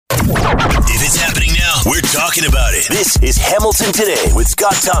We're talking about it. This is Hamilton Today with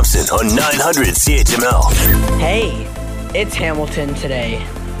Scott Thompson on 900 CHML. Hey, it's Hamilton Today.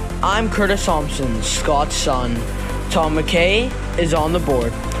 I'm Curtis Thompson, Scott's son. Tom McKay is on the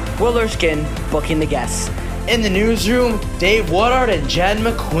board. Will Erskine booking the guests. In the newsroom, Dave Woodard and Jen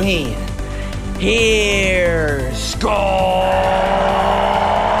McQueen. Here's Scott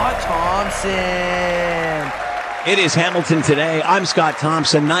Thompson. It is Hamilton Today. I'm Scott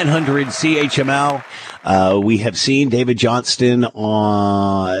Thompson, 900 CHML. We have seen David Johnston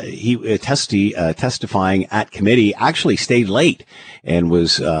testifying at committee, actually stayed late and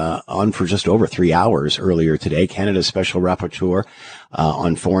was on for just over 3 hours earlier today. Canada's Special Rapporteur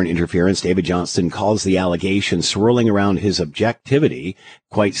on Foreign Interference, David Johnston, calls the allegations swirling around his objectivity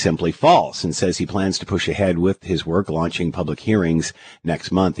quite simply false and says he plans to push ahead with his work, launching public hearings next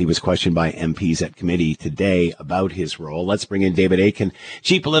month. He was questioned by MPs at committee today about his role. Let's bring in David Akin,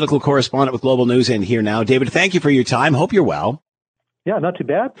 Chief Political Correspondent with Global News, and here now. David, thank you for your time. Hope you're well. Yeah, not too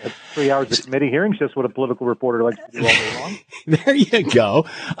bad. That's 3 hours of committee hearings, just what a political reporter likes to do all day long. There you go.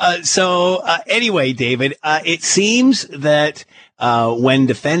 Anyway, David, it seems that when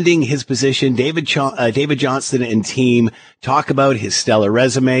defending his position, David Johnston and team talk about his stellar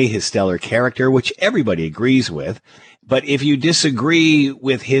resume, his stellar character, which everybody agrees with. But if you disagree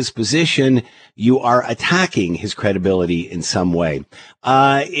with his position, you are attacking his credibility in some way.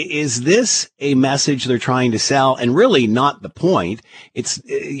 Is this a message they're trying to sell? And really not the point. It's,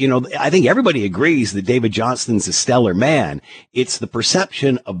 I think everybody agrees that David Johnston's a stellar man. It's the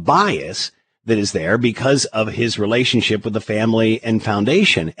perception of bias that is there because of his relationship with the family and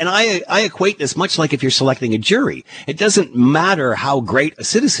foundation. And I equate this much like if you're selecting a jury. It doesn't matter how great a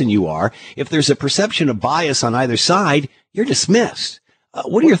citizen you are. If there's a perception of bias on either side, you're dismissed.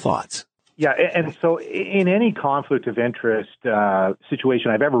 What are your thoughts? Yeah, and so in any conflict of interest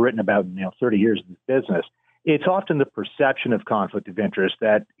situation I've ever written about in 30 years in this business, it's often the perception of conflict of interest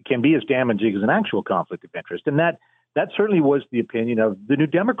that can be as damaging as an actual conflict of interest. And that certainly was the opinion of the New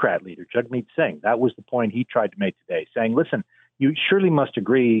Democrat leader, Jagmeet Singh. That was the point he tried to make today, saying, listen, you surely must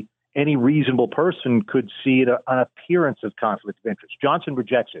agree any reasonable person could see an appearance of conflict of interest. Johnson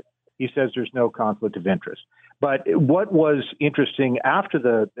rejects it. He says there's no conflict of interest. But what was interesting after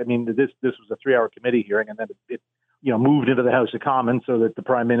this was a 3-hour committee hearing, and then it moved into the House of Commons so that the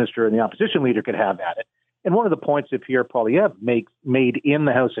Prime Minister and the opposition leader could have at it. And one of the points that Pierre Poilievre made in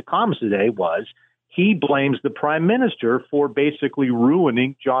the House of Commons today was he blames the Prime Minister for basically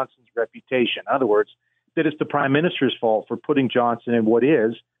ruining Johnson's reputation. In other words, that it's the Prime Minister's fault for putting Johnson in what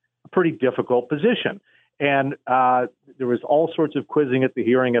is a pretty difficult position. And there was all sorts of quizzing at the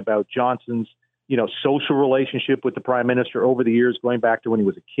hearing about Johnson's social relationship with the Prime Minister over the years, going back to when he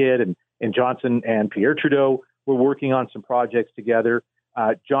was a kid. And Johnson and Pierre Trudeau were working on some projects together.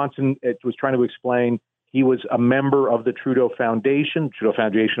 Johnson was trying to explain he was a member of the Trudeau Foundation. Trudeau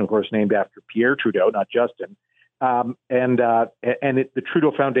Foundation, of course, named after Pierre Trudeau, not Justin. The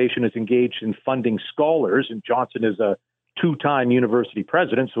Trudeau Foundation is engaged in funding scholars, and Johnson is a 2-time university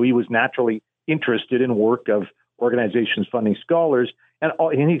president, so he was naturally interested in work of organizations funding scholars. And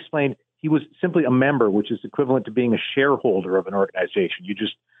he explained he was simply a member, which is equivalent to being a shareholder of an organization. You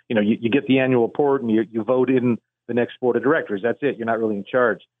just, you get the annual report and you vote in the next board of directors. That's it. You're not really in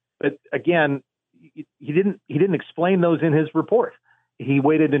charge. But again, he didn't explain those in his report. He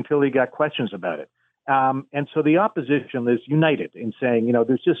waited until he got questions about it. And so the opposition is united in saying,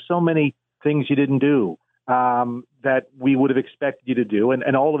 there's just so many things you didn't do that we would have expected you to do.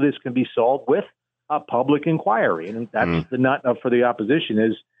 And all of this can be solved with a public inquiry. And that's the nut for the opposition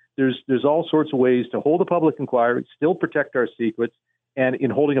is there's all sorts of ways to hold a public inquiry, still protect our secrets. And in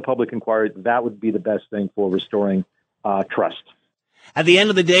holding a public inquiry, that would be the best thing for restoring trust. At the end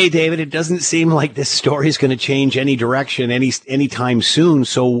of the day, David, it doesn't seem like this story is going to change any direction anytime soon.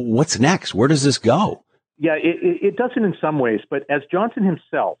 So what's next? Where does this go? Yeah, it doesn't in some ways. But as Johnson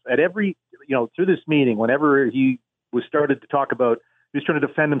himself, at every, through this meeting, whenever he was started to talk about, he was trying to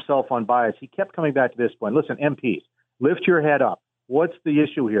defend himself on bias, he kept coming back to this point. Listen, MPs, lift your head up. What's the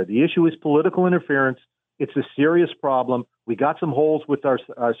issue here? The issue is political interference. It's a serious problem. We got some holes with our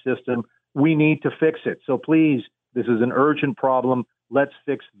system. We need to fix it. So please, this is an urgent problem. Let's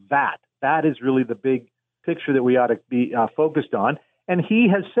fix that. That is really the big picture that we ought to be focused on. And he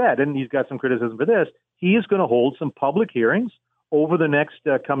has said, and he's got some criticism for this, he is going to hold some public hearings over the next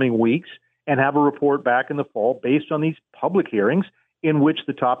coming weeks and have a report back in the fall based on these public hearings in which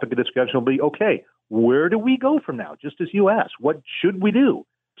the topic of discussion will be, okay, where do we go from now? Just as you asked, what should we do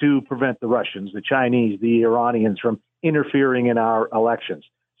to prevent the Russians, the Chinese, the Iranians from interfering in our elections?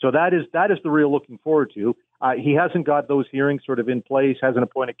 So that is the real looking forward to. He hasn't got those hearings sort of in place, hasn't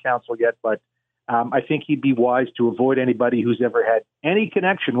appointed counsel yet, but I think he'd be wise to avoid anybody who's ever had any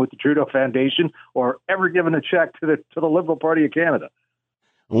connection with the Trudeau Foundation or ever given a check to the Liberal Party of Canada.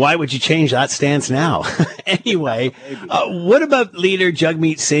 Why would you change that stance now? Anyway, what about leader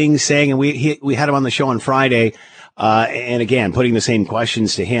Jagmeet Singh saying, and we had him on the show on Friday, and again, putting the same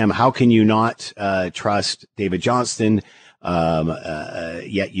questions to him, how can you not trust David Johnston,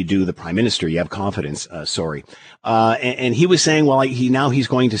 yet you do the Prime Minister? You have confidence, and he was saying, well, he's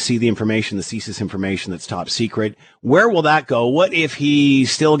going to see the information, the CSIS information that's top secret. Where will that go? What if he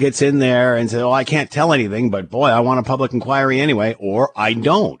still gets in there and says, oh, I can't tell anything, but boy, I want a public inquiry anyway, or I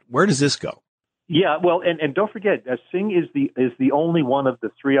don't? Where does this go? Yeah, well, and don't forget, Singh is the only one of the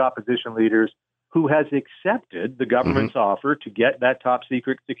three opposition leaders who has accepted the government's offer to get that top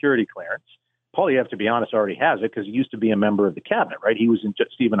secret security clearance. Poilievre, to be honest, already has it because he used to be a member of the cabinet, right? He was in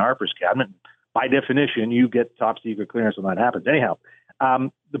Stephen Harper's cabinet. By definition, you get top secret clearance when that happens. Anyhow,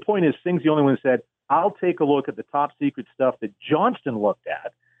 the point is, Singh's the only one who said, I'll take a look at the top secret stuff that Johnston looked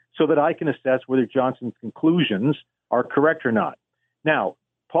at so that I can assess whether Johnston's conclusions are correct or not. Now,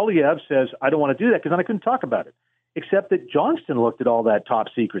 Poilievre says, I don't want to do that because then I couldn't talk about it, except that Johnston looked at all that top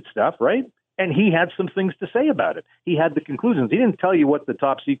secret stuff, right? And he had some things to say about it. He had the conclusions. He didn't tell you what the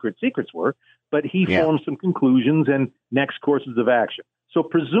top secrets were, but he formed some conclusions and next courses of action. So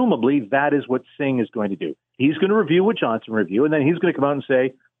presumably that is what Singh is going to do. He's going to review what Johnston reviewed, and then he's going to come out and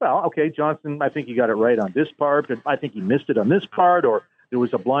say, well, okay, Johnston, I think you got it right on this part, but I think he missed it on this part, or there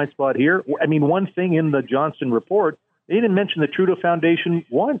was a blind spot here. I mean, one thing in the Johnston report, they didn't mention the Trudeau Foundation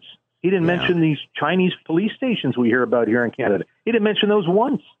once. He didn't mention these Chinese police stations we hear about here in Canada. He didn't mention those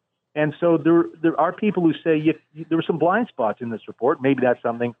once. And so there are people who say there were some blind spots in this report. Maybe that's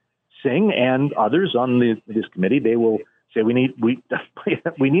something Singh and others on this committee, they will say we need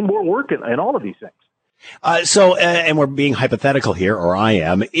more work in all of these things. And we're being hypothetical here, or I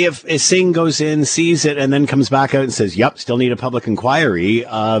am. If Singh goes in, sees it, and then comes back out and says, yep, still need a public inquiry,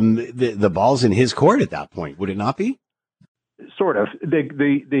 the ball's in his court at that point, would it not be? Sort of.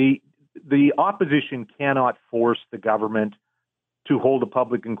 The opposition cannot force the government to hold a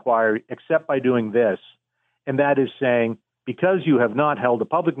public inquiry except by doing this, and that is saying, because you have not held a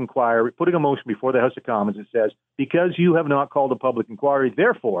public inquiry, putting a motion before the House of Commons, it says, because you have not called a public inquiry,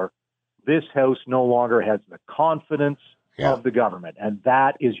 therefore, this House no longer has the confidence of the government. And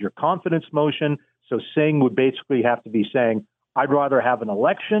that is your confidence motion. So Singh would basically have to be saying, I'd rather have an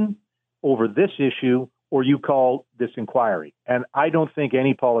election over this issue or you call this inquiry. And I don't think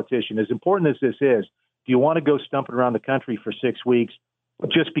any politician, as important as this is, do you want to go stumping around the country for 6 weeks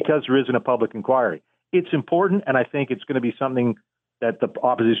just because there isn't a public inquiry? It's important, and I think it's going to be something that the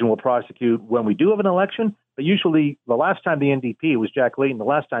opposition will prosecute when we do have an election. But usually the last time the NDP was Jack Layton, the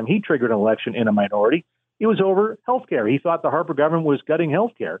last time he triggered an election in a minority, it was over healthcare. He thought the Harper government was gutting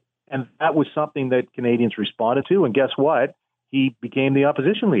healthcare, and that was something that Canadians responded to. And guess what? He became the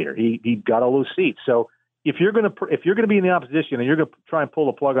opposition leader. He got all those seats. So if you're going to be in the opposition and you're going to try and pull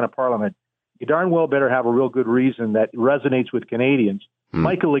a plug on a parliament, you darn well better have a real good reason that resonates with Canadians.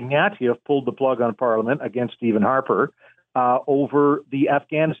 Michael Ignatieff pulled the plug on Parliament against Stephen Harper over the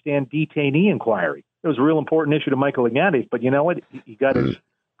Afghanistan detainee inquiry. It was a real important issue to Michael Ignatieff, but you know what? He got his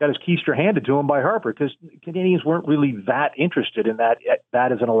keister handed to him by Harper because Canadians weren't really that interested in that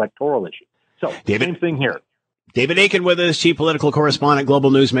as an electoral issue. So same thing here. David Aiken with us, Chief Political Correspondent,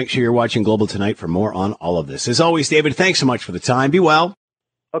 Global News. Make sure you're watching Global tonight for more on all of this. As always, David, thanks so much for the time. Be well.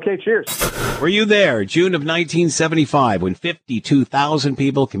 Okay, cheers. Were you there, June of 1975, when 52,000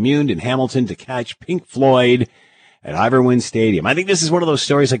 people communed in Hamilton to catch Pink Floyd at Ivor Stadium? I think this is one of those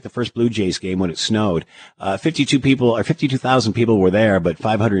stories like the first Blue Jays game when it snowed. 52,000 people were there, but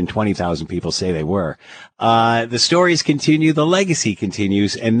 520,000 people say they were. The stories continue, the legacy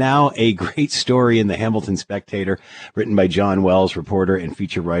continues, and now a great story in the Hamilton Spectator, written by John Wells, reporter and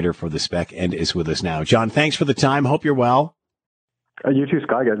feature writer for the Spec, and is with us now. John, thanks for the time. Hope you're well. You too,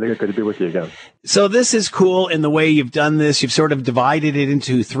 Scott. Good to be with you again. So this is cool in the way you've done this. You've sort of divided it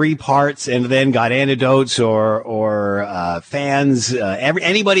into three parts and then got anecdotes or fans,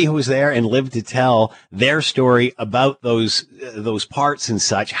 anybody who was there and lived to tell their story about those parts and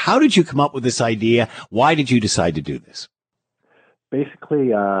such. How did you come up with this idea? Why did you decide to do this?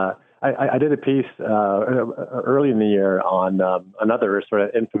 Basically, I did a piece early in the year on another sort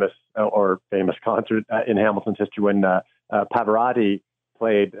of infamous or famous concert in Hamilton's history when Pavarotti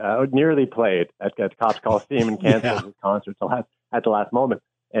nearly played at Cops Coliseum and canceled his concert at the last moment.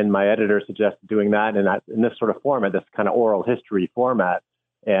 And my editor suggested doing that in this sort of format, this kind of oral history format.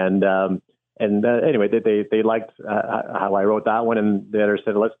 And anyway, they liked how I wrote that one, and the editor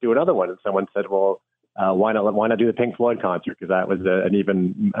said, let's do another one. And someone said, well, why not do the Pink Floyd concert, because that was an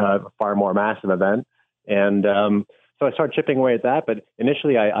even far more massive event. And so I started chipping away at that. But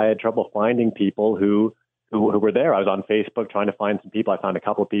initially, I had trouble finding people who were there. I was on Facebook trying to find some people. I found a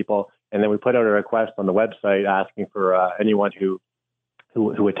couple of people, and then we put out a request on the website asking for anyone who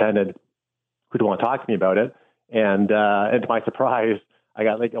attended who'd want to talk to me about it. And to my surprise, I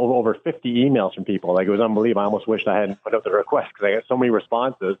got like over 50 emails from people. Like, it was unbelievable. I almost wished I hadn't put out the request, because I got so many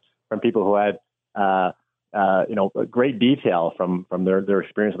responses from people who had great detail from their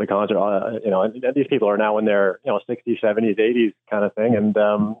experience at the concert. And these people are now in their 60s, 70s, 80s kind of thing, and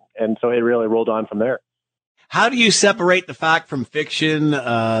so it really rolled on from there. How do you separate the fact from fiction,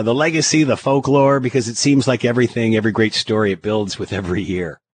 the legacy, the folklore? Because it seems like every great story, it builds with every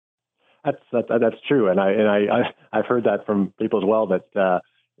year. That's true, and I've heard that from people as well. That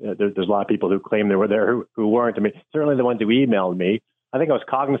there's a lot of people who claim they were there who weren't. I mean, certainly the ones who emailed me, I think I was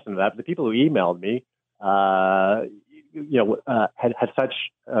cognizant of that. But the people who emailed me, had such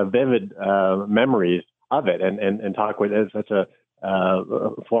vivid memories of it, and talk with it, such a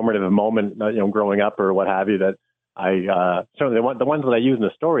formative moment, growing up or what have you, that I certainly the ones that I use in the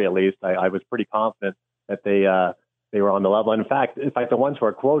story, at least, I was pretty confident that they were on the level. And in fact, the ones who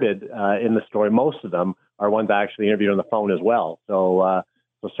are quoted in the story, most of them are ones I actually interviewed on the phone as well. So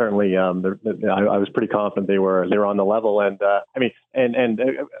certainly, I was pretty confident they were on the level. And so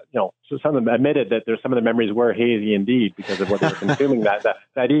some of them admitted that some of the memories were hazy indeed because of what they were consuming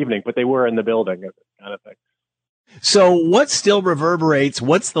that evening, but they were in the building, kind of thing. So what still reverberates?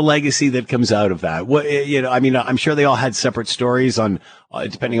 What's the legacy that comes out of that? I'm sure they all had separate stories on,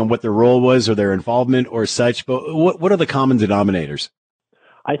 depending on what their role was or their involvement or such, but what are the common denominators?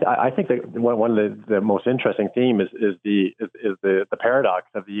 I think that one of the most interesting themes is the paradox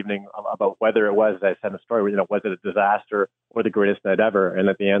of the evening about whether it was, as I said in the story, was it a disaster or the greatest night ever, and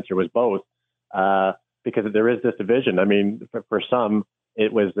that the answer was both, because there is this division. I mean, for some,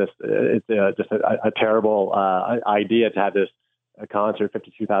 it was just a terrible idea to have this concert,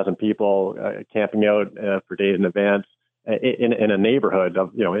 52,000 people camping out for days in advance in a neighborhood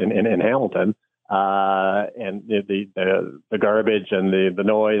of in Hamilton. And the garbage and the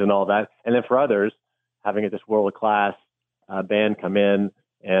noise and all that. And then for others, having this world-class band come in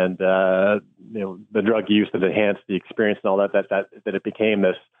and, the drug use that enhanced the experience and all that it became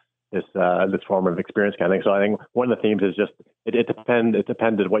this form of experience kind of thing. So I think one of the themes is just, it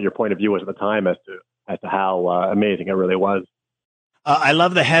depended what your point of view was at the time as to how amazing it really was. I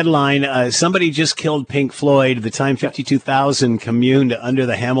love the headline. Somebody just killed Pink Floyd. The time 52,000 communed under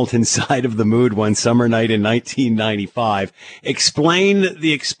the Hamilton side of the mood one summer night in 1995. Explain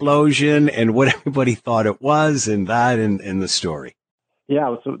the explosion and what everybody thought it was, and that in the story.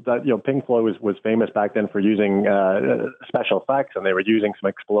 Yeah, so that, Pink Floyd was famous back then for using special effects, and they were using some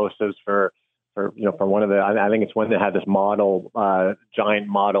explosives for one of the, I think it's when they had this giant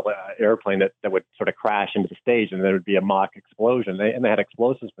model airplane that would sort of crash into the stage, and there would be a mock explosion. They had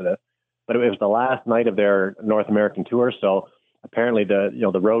explosives for this, but it was the last night of their North American tour. So apparently the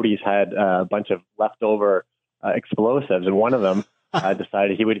roadies had a bunch of leftover explosives, and one of them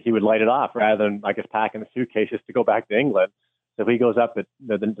decided he would light it off rather than, I guess, pack in the suitcases to go back to England. So he goes up at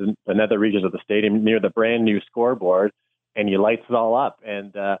the nether regions of the stadium near the brand new scoreboard, and he lights it all up.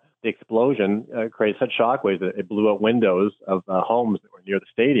 And the explosion created such shockwaves that it blew out windows of homes that were near the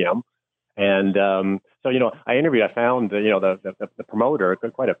stadium. And I found the promoter,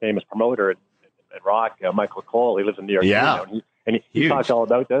 quite a famous promoter in rock, Michael Cole. He lives in New York City, and he talked all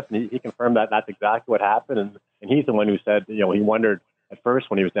about this, and he confirmed that that's exactly what happened. And he's the one who said, he wondered at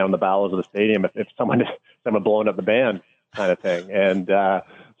first when he was down in the bowels of the stadium if someone blown up the band, kind of thing. And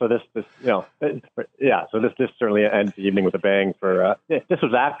so this certainly ends the evening with a bang. This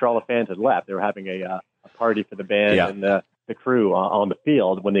was after all the fans had left. They were having a party for the band and the crew on the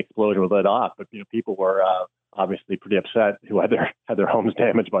field when the explosion was lit off. But people were obviously pretty upset who had their homes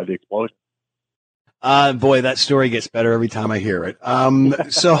damaged by the explosion. Boy, that story gets better every time I hear it.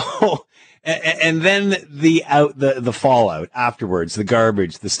 So, and then the fallout afterwards, the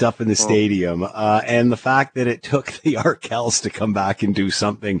garbage, the stuff in the stadium, and the fact that it took the Arkells to come back and do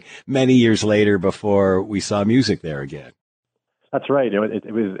something many years later before we saw music there again. That's right.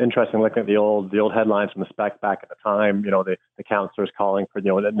 It was interesting looking at the old headlines from the spec back at the time. The counselors calling for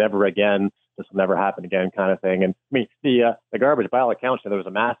never again, this will never happen again, kind of thing. And I mean the garbage, by all accounts, there was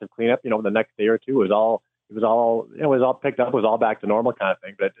a massive cleanup. The next day or two it was all picked up, it was all back to normal, kind of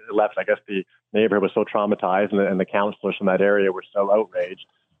thing. But it left, I guess, the neighborhood was so traumatized, and the counselors from that area were so outraged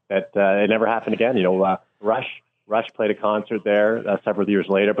that it never happened again. Rush played a concert there several years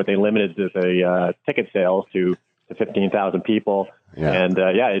later, but they limited the ticket sales to to 15,000 people. Yeah. And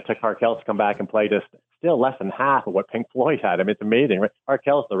it took Harkells to come back and play just still less than half of what Pink Floyd had. I mean, it's amazing, right?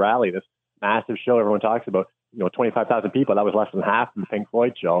 Harkells, the Rally, this massive show everyone talks about, 25,000 people. That was less than half of the Pink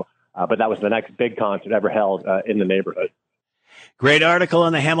Floyd show. But that was the next big concert ever held in the neighborhood. Great article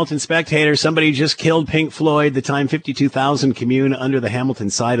on the Hamilton Spectator. Somebody just killed Pink Floyd. The time 52,000 commune under the Hamilton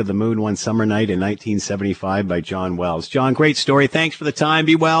side of the moon one summer night in 1975 by John Wells. John, great story. Thanks for the time.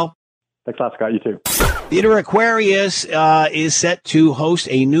 Be well. Thanks a lot, Scott. You too. Theatre Aquarius is set to host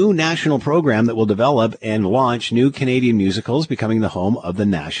a new national program that will develop and launch new Canadian musicals, becoming the home of the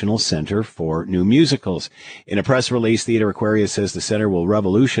National Centre for New Musicals. In a press release, Theatre Aquarius says the center will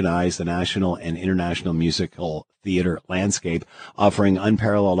revolutionize the national and international musical theatre landscape, offering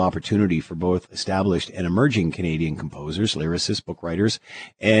unparalleled opportunity for both established and emerging Canadian composers, lyricists, book writers,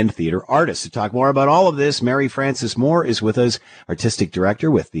 and theatre artists. To talk more about all of this, Mary Frances Moore is with us, Artistic Director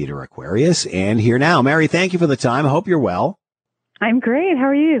with Theatre Aquarius, and here now. Mary, thank you for the time. I hope you're well. I'm great. How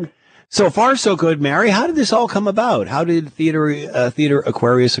are you? So far, so good, Mary. How did this all come about? How did Theatre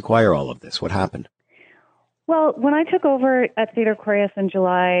Aquarius acquire all of this? What happened? Well, when I took over at Theatre Aquarius in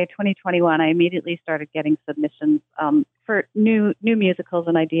July 2021, I immediately started getting submissions for new musicals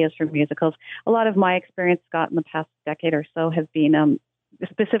and ideas for musicals. A lot of my experience, Scott, in the past decade or so has been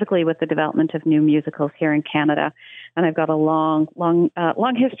specifically with the development of new musicals here in Canada, and I've got a long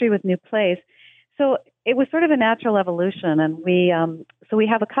history with new plays. So it was sort of a natural evolution, and we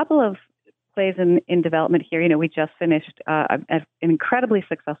have a couple of plays in development here. We just finished an incredibly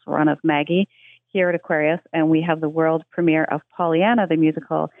successful run of Maggie here at Aquarius, and we have the world premiere of Pollyanna, the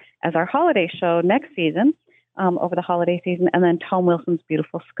musical, as our holiday show next season, over the holiday season, and then Tom Wilson's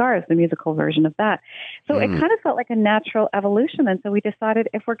Beautiful Scars, the musical version of that. So it kind of felt like a natural evolution, and so we decided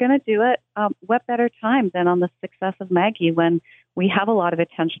if we're going to do it, what better time than on the success of Maggie, when we have a lot of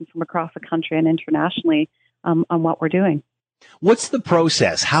attention from across the country and internationally on what we're doing. What's the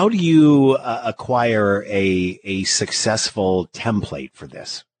process? How do you acquire a successful template for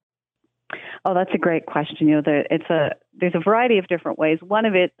this? Oh, that's a great question. There's a variety of different ways. One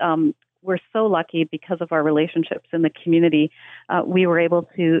of it, we're so lucky because of our relationships in the community. We were able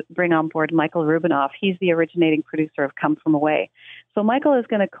to bring on board Michael Rubinoff. He's the originating producer of Come From Away. So Michael is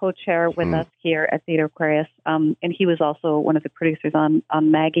going to co-chair with us here at Theatre Aquarius, and he was also one of the producers on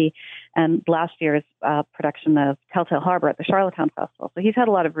Maggie and last year's production of Telltale Harbor at the Charlottetown Festival. So he's had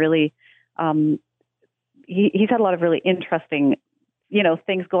a lot of really, he's had a lot of really interesting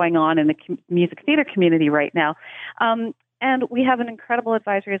things going on in the music theater community right now. And we have an incredible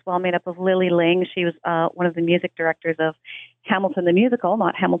advisory as well made up of Lily Ling. She was one of the music directors of Hamilton the Musical,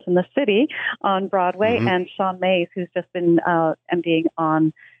 not Hamilton the City, on Broadway, and Sean Mays, who's just been MDing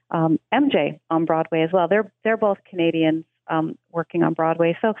on MJ on Broadway as well. They're both Canadians working on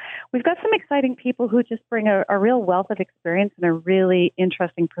Broadway. So we've got some exciting people who just bring a real wealth of experience and a really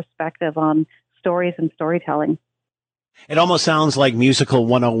interesting perspective on stories and storytelling. It almost sounds like Musical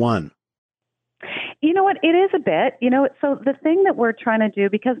 101. You know what? It is a bit. So the thing that we're trying to do,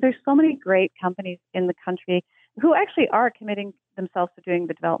 because there's so many great companies in the country who actually are committing themselves to doing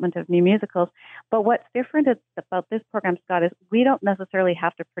the development of new musicals. But what's different about this program, Scott, is we don't necessarily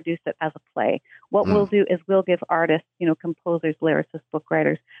have to produce it as a play. What we'll do is we'll give artists, composers, lyricists, book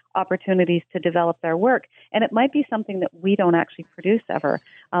writers, opportunities to develop their work. And it might be something that we don't actually produce ever.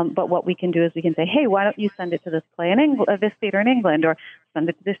 But what we can do is we can say, hey, why don't you send it to this play in England, this theater in England, or send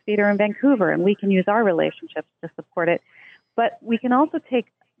it to this theater in Vancouver, and we can use our relationships to support it. But we can also take,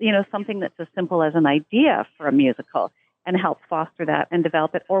 something that's as simple as an idea for a musical and help foster that and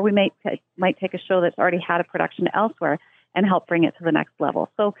develop it. Or we might take a show that's already had a production elsewhere and help bring it to the next level.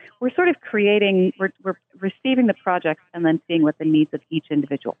 So we're sort of we're receiving the projects and then seeing what the needs of each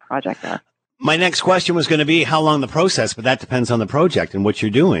individual project are. My next question was going to be how long the process, but that depends on the project and what you're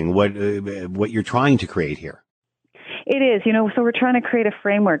doing, what you're trying to create here. It is, so we're trying to create a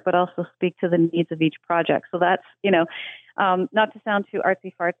framework, but also speak to the needs of each project. So that's, not to sound too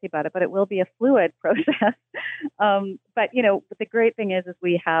artsy-fartsy about it, but it will be a fluid process. But the great thing is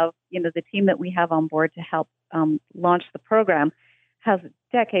we have, the team that we have on board to help launch the program has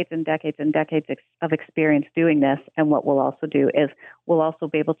decades and decades and decades of experience doing this. And what we'll also do is we'll also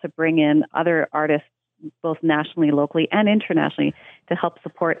be able to bring in other artists, both nationally, locally, and internationally, to help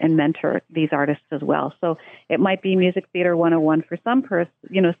support and mentor these artists as well. So it might be Music Theater 101 for some for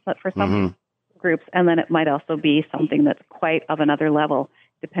some groups, and then it might also be something that's quite of another level,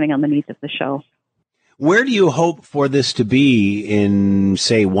 depending on the needs of the show. Where do you hope for this to be in,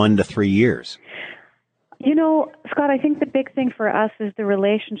 say, 1 to 3 years? Scott, I think the big thing for us is the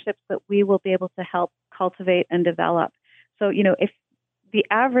relationships that we will be able to help cultivate and develop. So, if the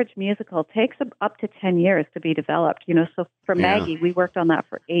average musical takes up to 10 years to be developed. So for Maggie, we worked on that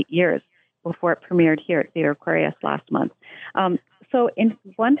for 8 years before it premiered here at Theatre Aquarius last month. So in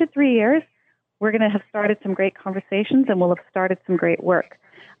 1 to 3 years, we're going to have started some great conversations and we'll have started some great work.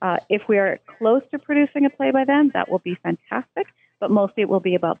 If we are close to producing a play by then, that will be fantastic. But mostly it will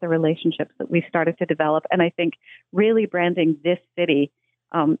be about the relationships that we've started to develop. And I think really branding this city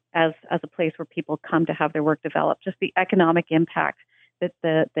as a place where people come to have their work developed, just the economic impact that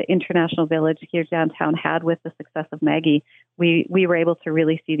the International Village here downtown had with the success of Maggie, we were able to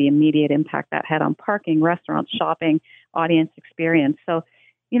really see the immediate impact that had on parking, restaurants, shopping, audience experience. So,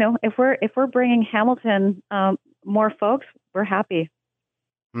 if we're bringing Hamilton more folks, we're happy.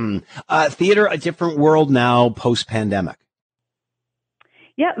 Theater, a different world now post-pandemic.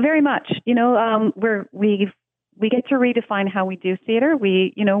 Yeah, very much. We get to redefine how we do theater.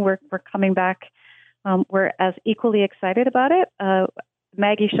 We're coming back. We're as equally excited about it.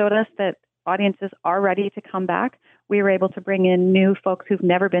 Maggie showed us that audiences are ready to come back. We were able to bring in new folks who've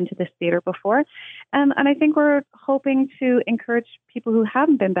never been to this theater before. And I think we're hoping to encourage people who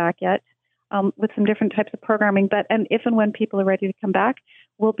haven't been back yet with some different types of programming. And if and when people are ready to come back,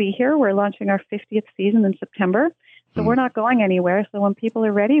 we'll be here. We're launching our 50th season in September. So we're not going anywhere. So when people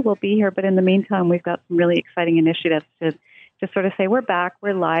are ready, we'll be here. But in the meantime, we've got some really exciting initiatives to sort of say we're back,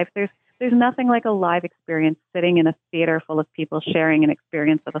 we're live. There's nothing like a live experience sitting in a theater full of people sharing an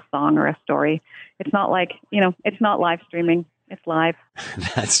experience of a song or a story. It's not like, it's not live streaming. It's live.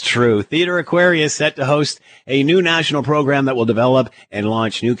 That's true. Theatre Aquarius set to host a new national program that will develop and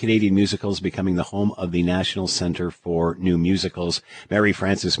launch new Canadian musicals, becoming the home of the National Centre for New Musicals. Mary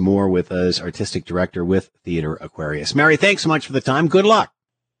Frances Moore with us, Artistic Director with Theatre Aquarius. Mary, thanks so much for the time. Good luck.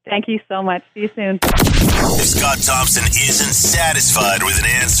 Thank you so much. See you soon. If Scott Thompson isn't satisfied with an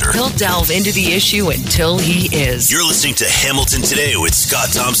answer, he'll delve into the issue until he is. You're listening to Hamilton Today with Scott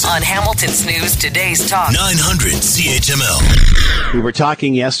Thompson on Hamilton's News Today's Talk 900 CHML. We were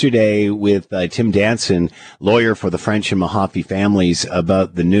talking yesterday with Tim Danson, lawyer for the French and Mahaffey families,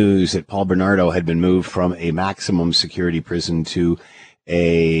 about the news that Paul Bernardo had been moved from a maximum security prison to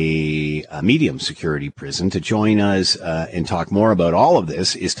a medium security prison. To join us and talk more about all of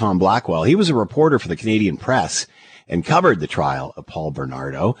this is Tom Blackwell. He was a reporter for the Canadian Press and covered the trial of Paul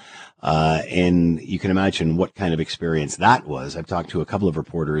Bernardo. And you can imagine what kind of experience that was. I've talked to a couple of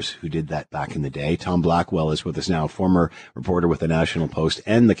reporters who did that back in the day. Tom Blackwell is with us now, former reporter with the National Post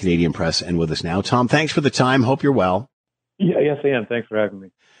and the Canadian Press, and with us now. Tom, thanks for the time. Hope you're well. Yeah, yes, I am. Thanks for having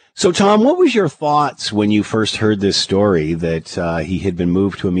me. So, Tom, what was your thoughts when you first heard this story that he had been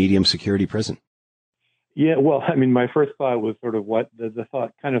moved to a medium security prison? Yeah, well, I mean, my first thought was sort of what the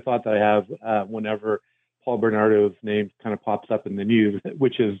thought that I have whenever Paul Bernardo's name kind of pops up in the news,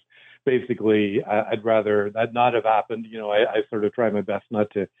 which is basically I'd rather that not have happened. I sort of try my best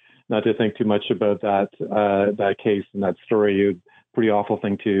not to think too much about that case and that story. It's a pretty awful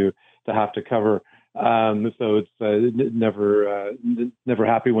thing to have to cover. So it's never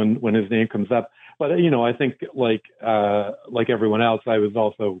happy when his name comes up. But I think like everyone else, I was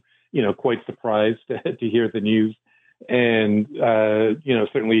also quite surprised to hear the news, and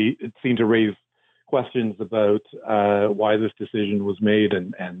certainly it seemed to raise questions about why this decision was made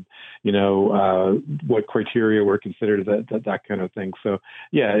and what criteria were considered, that kind of thing. So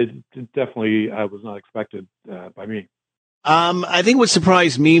yeah, it definitely was not expected by me. I think what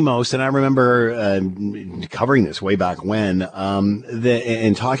surprised me most, and I remember covering this way back when,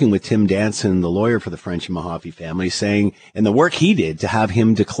 and talking with Tim Danson, the lawyer for the French and Mahaffey family, saying, and the work he did to have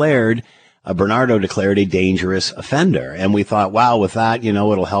him Bernardo declared a dangerous offender. And we thought, wow, with that,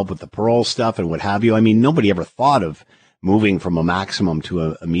 it'll help with the parole stuff and what have you. I mean, nobody ever thought of moving from a maximum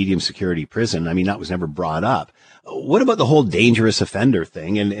to a medium security prison. I mean, that was never brought up. What about the whole dangerous offender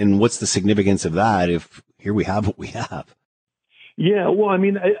thing? And what's the significance of that if here we have what we have? Yeah, well, I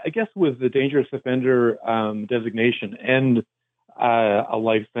mean, I guess with the dangerous offender designation and a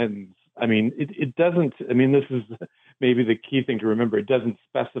life sentence, I mean, it doesn't, I mean, this is maybe the key thing to remember. It doesn't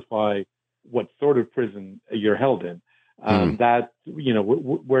specify what sort of prison you're held in. That,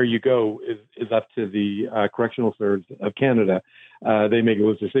 where you go is up to the Correctional Service of Canada. They make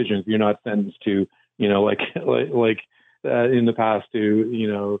those decisions. You're not sentenced to, like in the past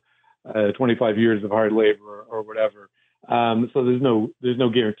to, 25 years of hard labor or whatever. So there's no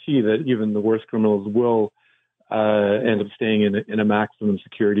guarantee that even the worst criminals will end up staying in a maximum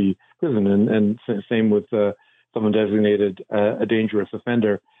security prison, and same with someone designated a dangerous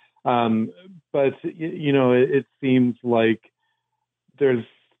offender. But it seems like there's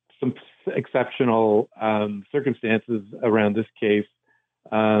some exceptional circumstances around this case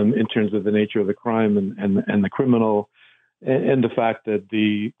in terms of the nature of the crime and the criminal and the fact that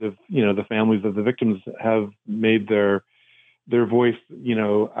the families of the victims have made their voice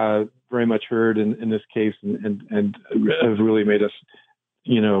very much heard in this case, and has really made us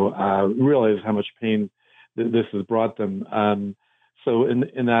realize how much pain this has brought them. So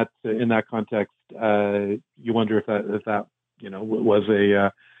in that context, you wonder if that was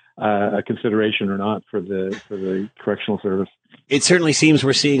a consideration or not for the correctional service. It certainly seems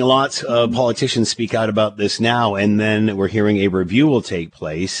we're seeing lots of politicians speak out about this now, and then we're hearing a review will take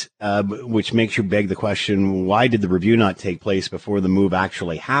place, which makes you beg the question, why did the review not take place before the move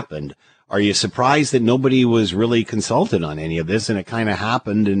actually happened? Are you surprised that nobody was really consulted on any of this and it kind of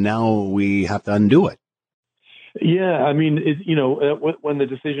happened and now we have to undo it? Yeah, I mean, when the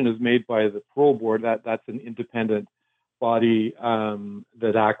decision is made by the parole board, that's an independent body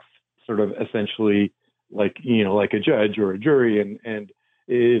that acts sort of essentially like a judge or a jury, and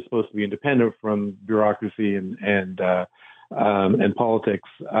is supposed to be independent from bureaucracy and politics.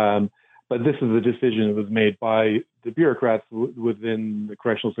 But this is a decision that was made by the bureaucrats within the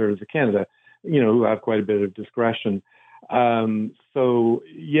Correctional Service of Canada, who have quite a bit of discretion. So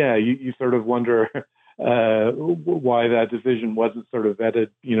yeah, you sort of wonder why that decision wasn't sort of vetted,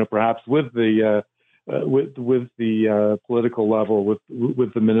 perhaps with the political level,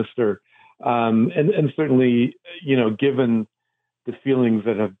 with the minister, and certainly, given the feelings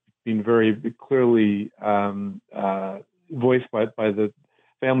that have been very clearly voiced by the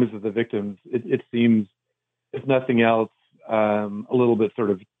families of the victims, it seems, if nothing else, a little bit sort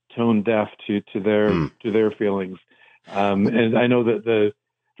of tone deaf to their feelings. And I know that the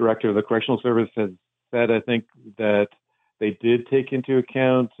director of the Correctional Service has said, I think, that they did take into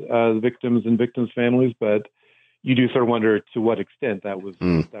account the victims and victims' families, but you do sort of wonder to what extent that was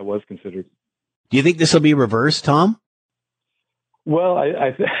considered. Do you think this will be reversed, Tom? Well,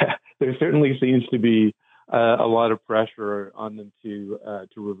 I there certainly seems to be a lot of pressure on them to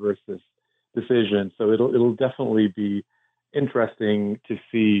reverse this decision. So it'll definitely be interesting to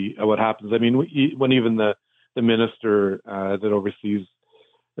see what happens. I mean, when even the minister that oversees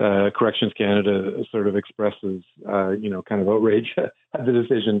Corrections Canada sort of expresses, kind of outrage at the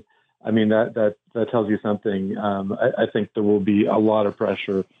decision, I mean, that tells you something. I think there will be a lot of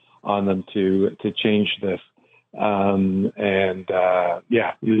pressure on them to change this. It'll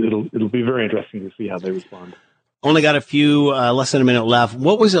be very interesting to see how they respond. Only got a few, less than a minute left.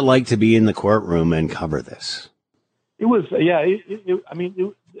 What was it like to be in the courtroom and cover this? It was,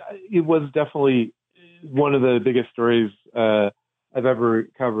 it was definitely one of the biggest stories I've ever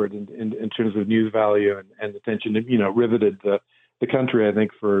covered in terms of news value and attention. Riveted the country, I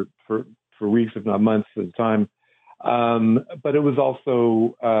think, for weeks, if not months at a time. But it was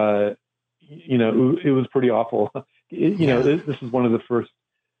also, it was pretty awful. This is one of the first,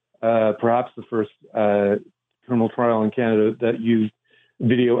 perhaps the first criminal trial in Canada that used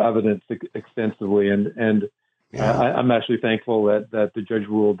video evidence extensively, and I'm actually thankful that the judge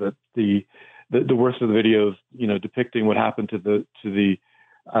ruled that the worst of the videos, depicting what happened to the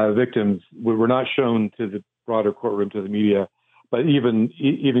victims, were not shown to the broader courtroom, to the media. But even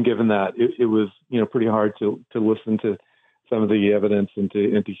given that, it was pretty hard to listen to some of the evidence and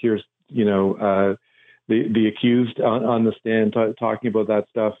to hear the accused on the stand talking about that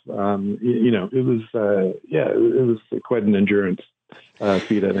stuff. It was quite an endurance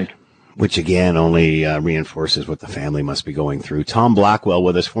feat, I think. Which, again, only reinforces what the family must be going through. Tom Blackwell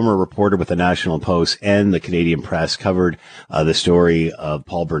with us, former reporter with the National Post and the Canadian Press, covered the story of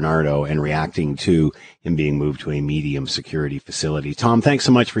Paul Bernardo and reacting to him being moved to a medium security facility. Tom, thanks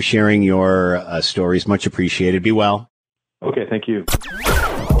so much for sharing your stories. Much appreciated. Be well. Okay, thank you.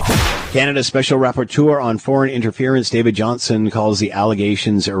 Canada's Special Rapporteur on Foreign Interference, David Johnston, calls the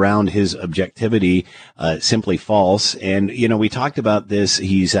allegations around his objectivity simply false. And, we talked about this.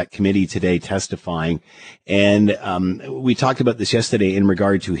 He's at committee today testifying. And we talked about this yesterday in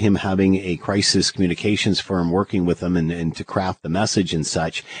regard to him having a crisis communications firm working with him and to craft the message and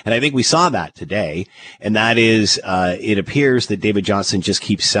such. And I think we saw that today. And that is, it appears that David Johnston just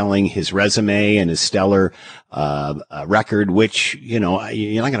keeps selling his resume and his stellar record, which, you're not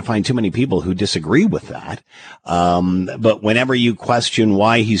going to find too many people who disagree with that. But whenever you question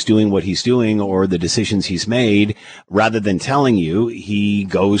why he's doing what he's doing or the decisions he's made, rather than telling you, he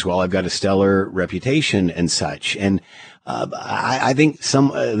goes, well, I've got a stellar reputation and such. And I think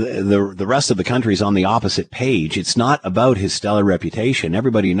the rest of the country is on the opposite page. It's not about his stellar reputation.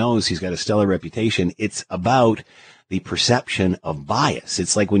 Everybody knows he's got a stellar reputation. It's about the perception of bias.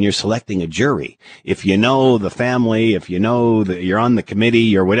 It's like when you're selecting a jury. If you know the family, if you know that you're on the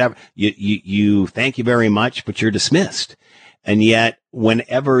committee or whatever, you thank you very much, but you're dismissed. And yet,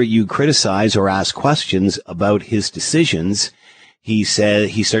 whenever you criticize or ask questions about his decisions, he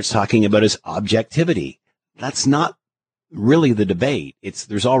starts talking about his objectivity. That's not really the debate.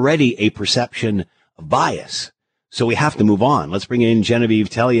 There's already a perception of bias. So we have to move on. Let's bring in Geneviève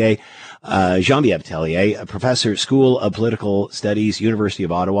Tellier, a professor, School of Political Studies, University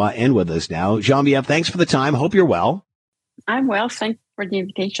of Ottawa, and with us now. Geneviève, thanks for the time. Hope you're well. I'm well. Thanks for the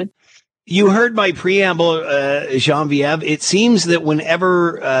invitation. You heard my preamble, Geneviève. It seems that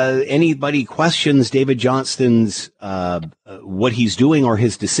whenever anybody questions David Johnston's what he's doing or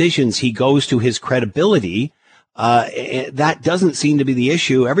his decisions, he goes to his credibility. That doesn't seem to be the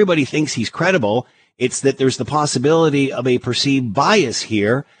issue. Everybody thinks he's credible. It's that there's the possibility of a perceived bias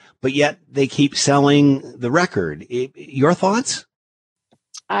here, but yet they keep selling the record. Your thoughts?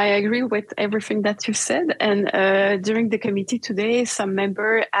 I agree with everything that you said. And during the committee today, some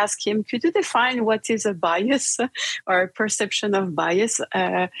member asked him, could you define what is a bias or a perception of bias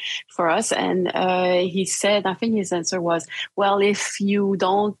for us? And he said, I think his answer was, well, if you're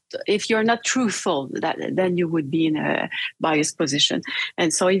not truthful, then you would be in a biased position.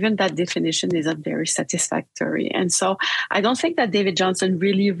 And so even that definition isn't very satisfactory. And so I don't think that David Johnston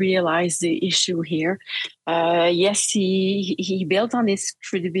really realized the issue here. Yes, he built on his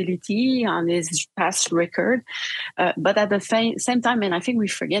credibility, on his past record, but at the same time, and I think we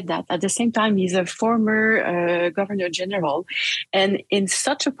forget that, at the same time, he's a former Governor General, and in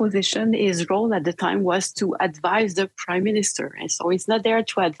such a position, his role at the time was to advise the Prime Minister, and so he's not there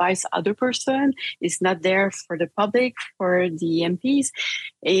to advise other person, he's not there for the public, for the MPs,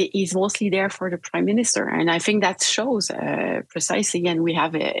 he's mostly there for the Prime Minister, and I think that shows precisely, and we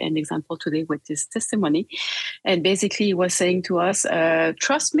have an example today with his testimony. And basically, he was saying to us,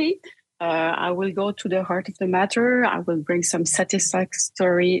 trust me, I will go to the heart of the matter. I will bring some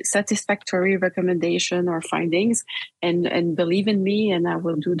satisfactory recommendation or findings and believe in me, and I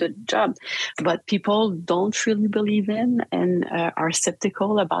will do the job. But people don't really believe in and are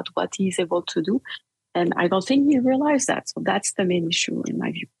skeptical about what he's able to do. And I don't think he realized that. So that's the main issue in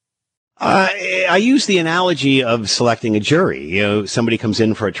my view. I use the analogy of selecting a jury. You know, somebody comes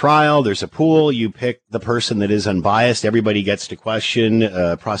in for a trial, there's a pool, you pick the person that is unbiased, everybody gets to question,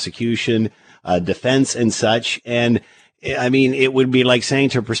 prosecution, defense and such. And I mean, it would be like saying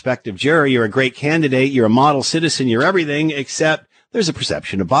to a prospective jury, you're a great candidate, you're a model citizen, you're everything, except there's a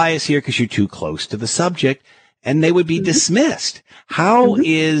perception of bias here because you're too close to the subject, and they would be dismissed. How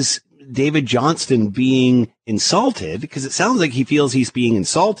is David Johnston being insulted? Because it sounds like he feels he's being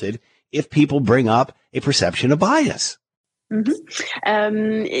insulted if people bring up a perception of bias.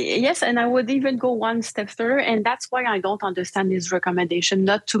 Yes, and I would even go one step further, and that's why I don't understand his recommendation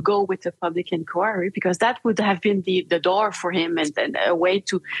not to go with a public inquiry, because that would have been the door for him and a way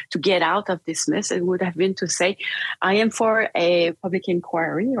to get out of this mess. It would have been to say, I am for a public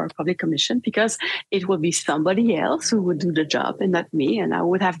inquiry or public commission, because it would be somebody else who would do the job and not me, and I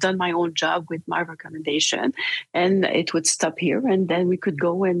would have done my own job with my recommendation, and it would stop here, and then we could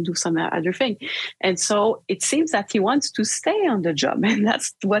go and do some other thing. And so it seems that he wants to stay on the job, and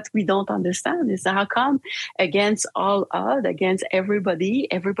that's what we don't understand, is how come against all odds, against everybody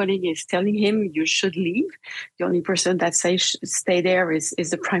is telling him you should leave. The only person that says stay there is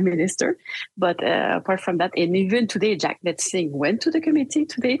the Prime Minister. But apart from that, and even today, Jack Metzing went to the committee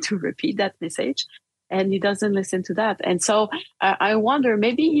today to repeat that message, and he doesn't listen to that. And so I wonder,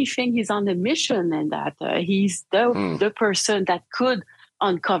 maybe he thinks he's on a mission, and that he's the person that could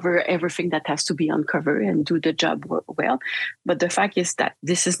uncover everything that has to be uncovered and do the job well. But the fact is that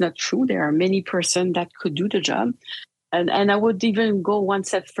this is not true. There are many persons that could do the job. And I would even go one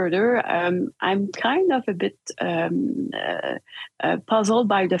step further. I'm kind of a bit puzzled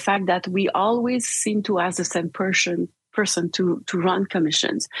by the fact that we always seem to ask the same person to run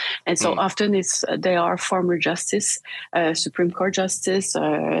commissions, and so often they are former justice, Supreme Court justice,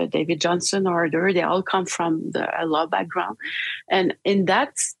 David Johnston or other. They all come from a law background, and in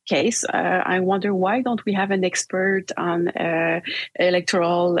that case, I wonder, why don't we have an expert on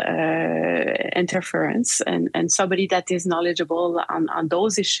electoral interference and somebody that is knowledgeable on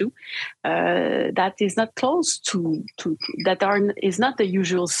those issues that is not close to is not the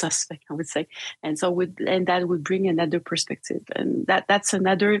usual suspect, I would say, and that would bring another perspective, and that's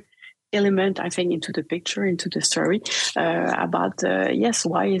another element, I think, into the picture, into the story about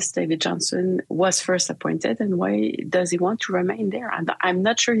why is David Johnston was first appointed, and why does he want to remain there? And I'm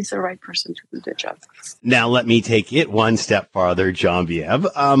not sure he's the right person to do the job. Now let me take it one step farther, Geneviève.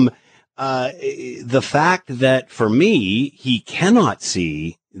 The fact that for me he cannot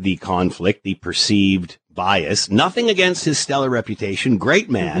see the conflict, the perceived bias, nothing against his stellar reputation,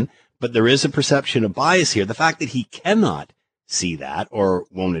 great man. But there is a perception of bias here. The fact that he cannot see that or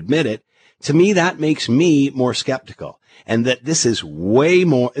won't admit it, to me, that makes me more skeptical. And that this is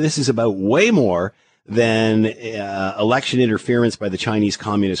about way more than election interference by the Chinese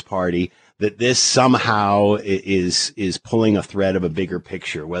Communist Party, that this somehow is pulling a thread of a bigger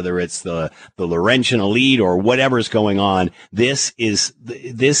picture, whether it's the Laurentian elite or whatever's going on. This is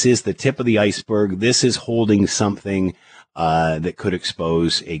the tip of the iceberg. This is holding something that could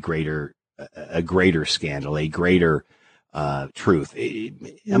expose a greater scandal, a greater truth.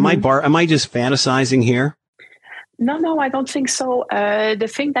 Am I just fantasizing here? No, I don't think so. The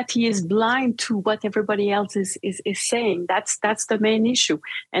thing that he is blind to what everybody else is saying, that's the main issue.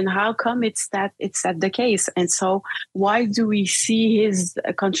 And how come it's that the case? And so why do we see his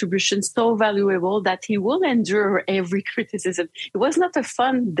contribution so valuable that he will endure every criticism? It was not a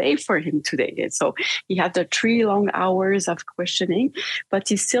fun day for him today. And so he had the 3 long hours of questioning, but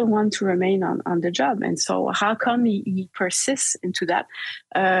he still wants to remain on the job. And so how come he persists into that?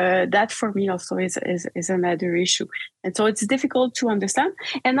 That for me also is another issue. And so it's difficult to understand.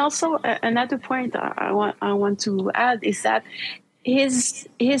 And also another point I want to add is that his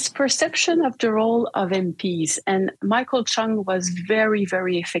perception of the role of MPs, and Michael Chung was very,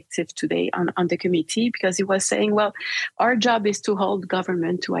 very effective today on the committee, because he was saying, well, our job is to hold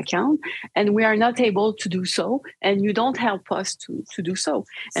government to account, and we are not able to do so, and you don't help us to do so.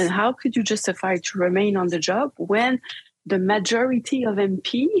 And how could you justify to remain on the job when the majority of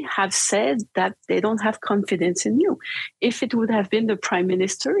MP have said that they don't have confidence in you? If it would have been the prime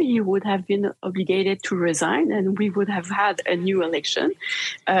minister, he would have been obligated to resign and we would have had a new election.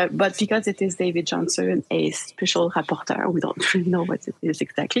 But because it is David Johnston, a special rapporteur, we don't really know what it is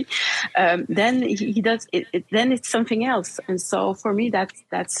exactly, then he does it. Then it's something else. And so for me, that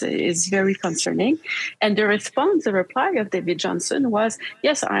is very concerning. And the reply of David Johnston was,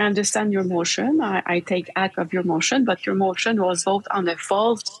 yes, I understand your motion. I take act of your motion, but your motion was voted on a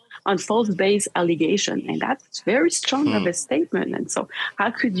false-based allegation, and that's very strong of a statement. And so, how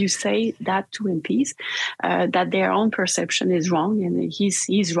could you say that to MPs, that their own perception is wrong and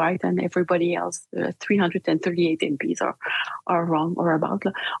he's right, and everybody else, 338 MPs are wrong or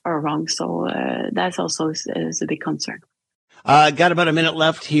are wrong? So that's also is a big concern. Got about a minute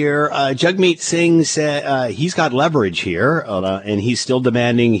left here. Jagmeet Singh said he's got leverage here, and he's still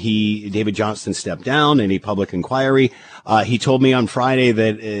demanding David Johnston step down, any public inquiry. He told me on Friday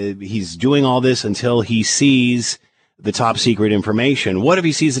that he's doing all this until he sees the top secret information. What if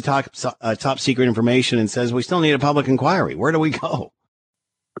he sees the top secret information and says we still need a public inquiry? Where do we go?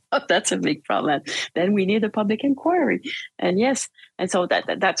 Oh, that's a big problem. Then we need a public inquiry, and yes, and so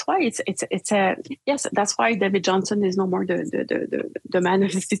that's why that's why David Johnston is no more the man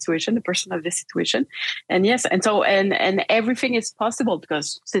of the situation, the person of the situation, and yes, and so and everything is possible,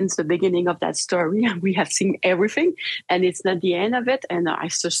 because since the beginning of that story, we have seen everything, and it's not the end of it. And I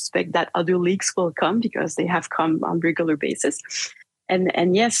suspect that other leaks will come, because they have come on regular basis,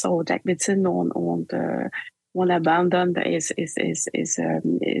 and yes, so Jack Whitson won't abandon is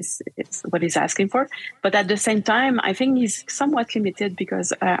what he's asking for. But at the same time, I think he's somewhat limited,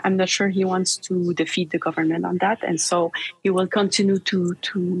 because I'm not sure he wants to defeat the government on that. And so he will continue to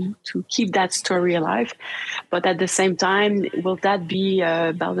keep that story alive. But at the same time, will that be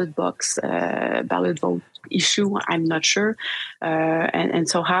a ballot vote issue? I'm not sure. And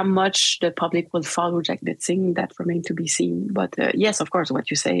so how much the public will follow Jack Whitson, that remains to be seen. But yes, of course, what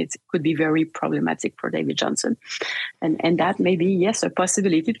you say, it could be very problematic for David Johnston. And that may be, yes, a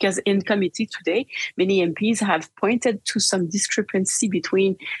possibility, because in committee today, many MPs have pointed to some discrepancy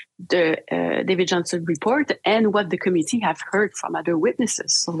between the David Johnston report and what the committee have heard from other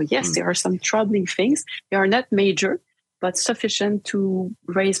witnesses. So yes, there are some troubling things. They are not major, but sufficient to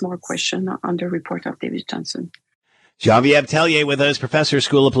raise more question on the report of David Johnston. Geneviève Tellier with us, Professor,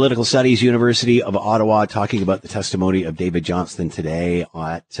 School of Political Studies, University of Ottawa, talking about the testimony of David Johnston today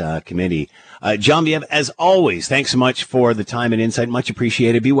at committee. Geneviève, as always, thanks so much for the time and insight. Much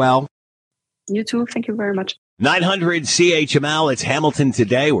appreciated. Be well. You too. Thank you very much. 900 CHML, it's Hamilton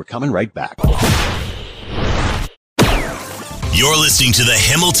Today. We're coming right back. You're listening to the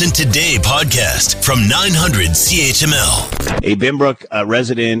Hamilton Today podcast from 900 CHML. A Binbrook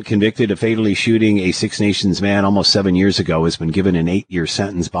resident convicted of fatally shooting a Six Nations man almost 7 years ago has been given an 8-year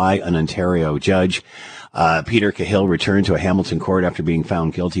sentence by an Ontario judge. Peter Cahill returned to a Hamilton court after being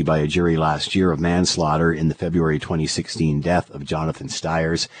found guilty by a jury last year of manslaughter in the February 2016 death of Jonathan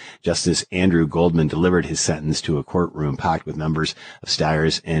Stiers. Justice Andrew Goldman delivered his sentence to a courtroom packed with members of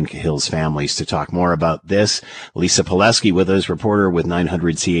Stiers and Cahill's families. To talk more about this, Lisa Pileski with us, reporter with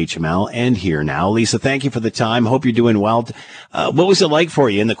 900 CHML, and here now. Lisa, thank you for the time. Hope you're doing well. What was it like for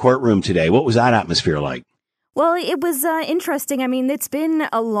you in the courtroom today? What was that atmosphere like? Well, it was interesting. I mean, it's been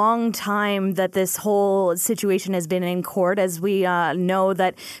a long time that this whole situation has been in court, as we know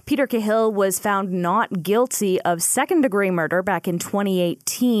that Peter Cahill was found not guilty of second-degree murder back in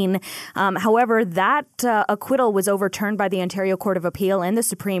 2018. However, that acquittal was overturned by the Ontario Court of Appeal and the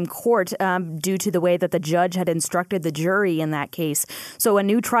Supreme Court due to the way that the judge had instructed the jury in that case. So a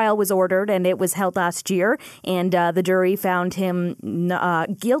new trial was ordered, and it was held last year, and the jury found him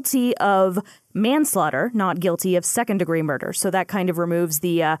guilty of manslaughter, not guilty of second-degree murder. So that kind of removes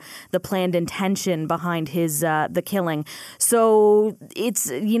the planned intention behind his the killing. So it's,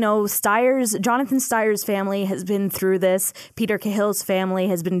 Jonathan Steyer's family has been through this. Peter Cahill's family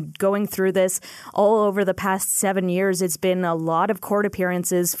has been going through this all over the past 7 years. It's been a lot of court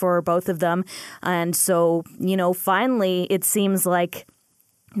appearances for both of them. And so, finally, it seems like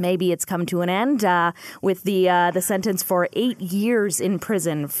maybe it's come to an end with the sentence for 8 years in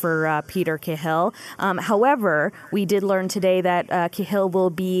prison for Peter Cahill. However, we did learn today that Cahill will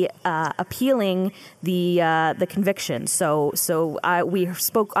be appealing the conviction. So I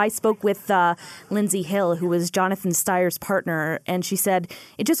spoke with Lindsay Hill, who was Jonathan Steyer's partner, and she said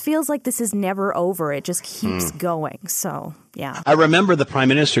it just feels like this is never over. It just keeps going. So. Yeah, I remember the Prime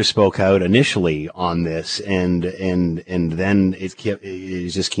Minister spoke out initially on this, and then it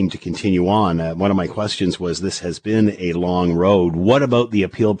just came to continue on. One of my questions was, this has been a long road. What about the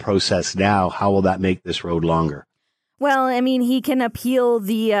appeal process now? How will that make this road longer? Well, I mean, he can appeal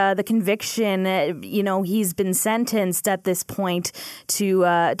the conviction. He's been sentenced at this point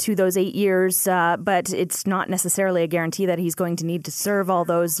to those 8 years, but it's not necessarily a guarantee that he's going to need to serve all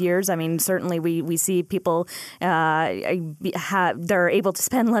those years. I mean, certainly we see people they're able to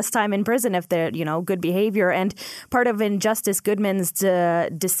spend less time in prison if they're good behavior. And part of Justice Goodman's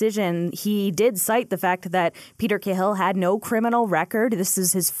decision, he did cite the fact that Peter Cahill had no criminal record. This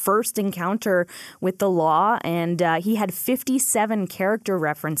is his first encounter with the law, and he had 57 character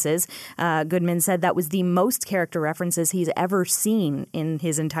references. Goodman said that was the most character references he's ever seen in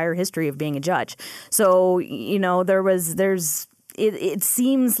his entire history of being a judge. So, it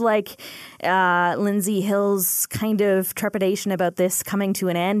seems like Lindsay Hill's kind of trepidation about this coming to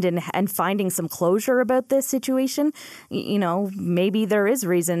an end and finding some closure about this situation, maybe there is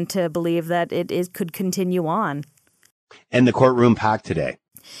reason to believe that it could continue on. And the courtroom packed today.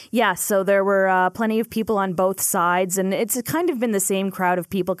 Yeah, so there were plenty of people on both sides, and it's kind of been the same crowd of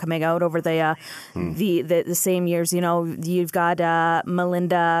people coming out over the same years. You've got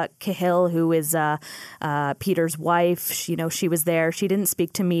Melinda Cahill, who is Peter's wife. She was there. She didn't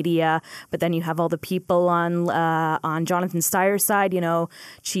speak to media, but then you have all the people on Jonathan Steyer's side.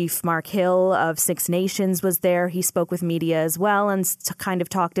 Chief Mark Hill of Six Nations was there. He spoke with media as well, and kind of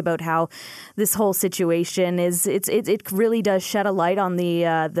talked about how this whole situation it really does shed a light on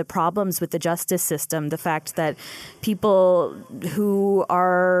the problems with the justice system, the fact that people who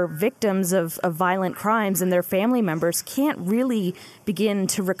are victims of violent crimes and their family members can't really begin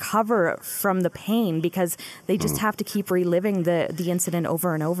to recover from the pain because they just have to keep reliving the incident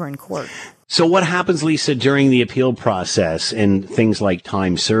over and over in court. So what happens, Lisa, during the appeal process and things like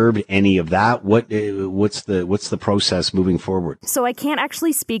time served, any of that? What's the process moving forward? So I can't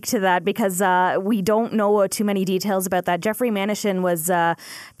actually speak to that because we don't know too many details about that. Jeffrey Manishin was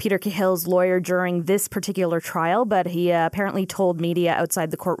Peter Cahill's lawyer during this particular trial, but he apparently told media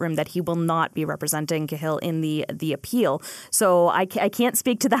outside the courtroom that he will not be representing Cahill in the appeal. So I can't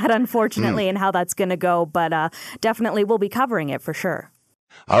speak to that, unfortunately, and how that's going to go, but definitely we'll be covering it for sure.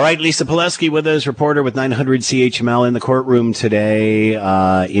 All right, Lisa Pileski with us, reporter with 900 CHML in the courtroom today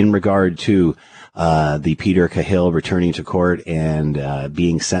in regard to the Peter Cahill returning to court and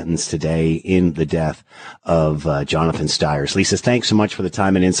being sentenced today in the death of Jonathan Steyer. Lisa, thanks so much for the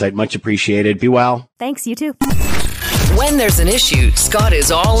time and insight. Much appreciated. Be well. Thanks, you too. When there's an issue, Scott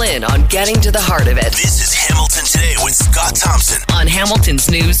is all in on getting to the heart of it. This is Hamilton Today with Scott Thompson on Hamilton's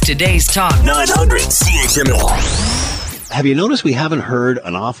News Today's Talk 900 CHML. Have you noticed we haven't heard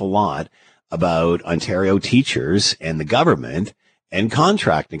an awful lot about Ontario teachers and the government and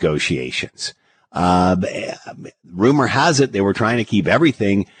contract negotiations? Rumor has it they were trying to keep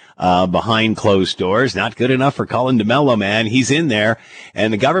everything behind closed doors. Not good enough for Colin DeMello, man. He's in there.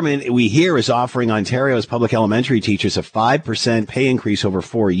 And the government, we hear, is offering Ontario's public elementary teachers a 5% pay increase over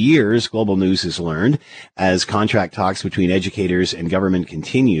 4 years, Global News has learned, as contract talks between educators and government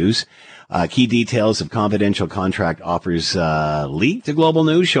continues. Key details of confidential contract offers leaked to Global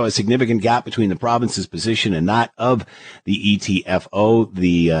News show a significant gap between the province's position and that of the ETFO,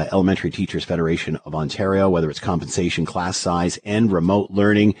 the Elementary Teachers Federation of Ontario, whether it's compensation, class size, and remote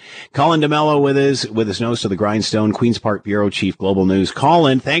learning. Colin DeMello with his nose to the grindstone, Queen's Park Bureau Chief, Global News.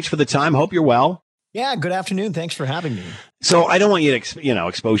 Colin, thanks for the time. Hope you're well. Yeah, good afternoon. Thanks for having me. So I don't want you to,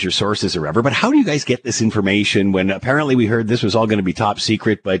 expose your sources or whatever, but how do you guys get this information when apparently we heard this was all going to be top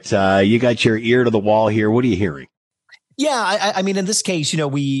secret, but you got your ear to the wall here? What are you hearing? Yeah, I mean, in this case,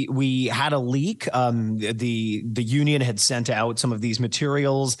 we had a leak. The union had sent out some of these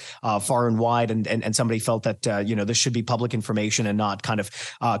materials far and wide, and somebody felt that this should be public information and not kind of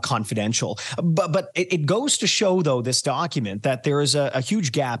confidential. But it goes to show, though, this document that there is a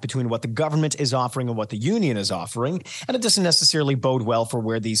huge gap between what the government is offering and what the union is offering, and it doesn't necessarily bode well for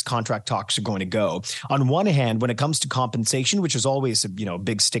where these contract talks are going to go. On one hand, when it comes to compensation, which is always a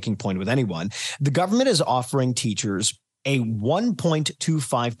big sticking point with anyone, the government is offering teachers a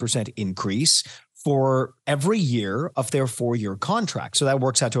 1.25% increase for every year of their 4-year contract. So that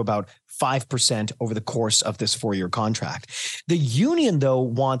works out to about 5% over the course of this 4-year contract. The union, though,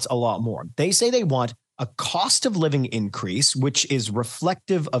 wants a lot more. They say they want a cost of living increase, which is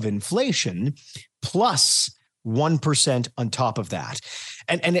reflective of inflation, plus 1% on top of that.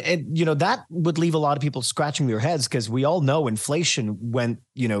 And that would leave a lot of people scratching their heads, because we all know inflation went,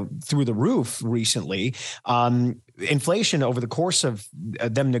 through the roof recently. Inflation over the course of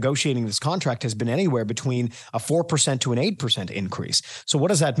them negotiating this contract has been anywhere between a 4% to an 8% increase. So what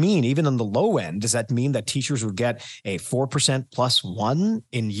does that mean? Even on the low end, does that mean that teachers would get a 4% plus 1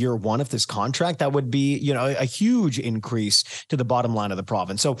 in year 1 of this contract? That would be, a huge increase to the bottom line of the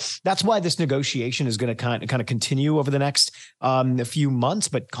province. So that's why this negotiation is going to kind of continue over the next a few months.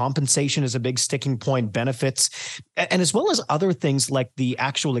 But compensation is a big sticking point, benefits, and as well as other things like the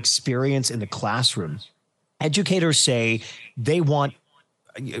actual experience in the classroom. Educators say they want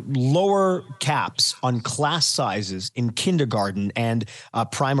lower caps on class sizes in kindergarten and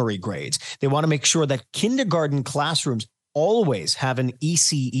primary grades. They want to make sure that kindergarten classrooms always have an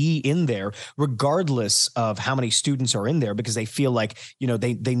ECE in there, regardless of how many students are in there, because they feel like,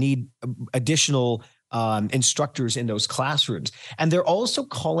 they need additional instructors in those classrooms. And they're also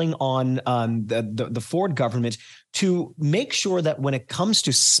calling on the Ford government to make sure that when it comes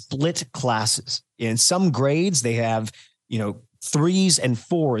to split classes, in some grades, they have, 3s and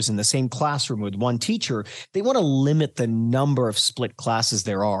 4s in the same classroom with one teacher. They want to limit the number of split classes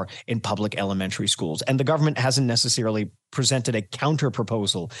there are in public elementary schools. And the government hasn't necessarily presented a counter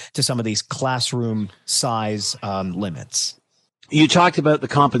proposal to some of these classroom size limits. You talked about the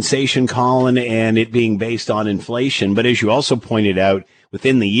compensation, Colin, and it being based on inflation. But as you also pointed out,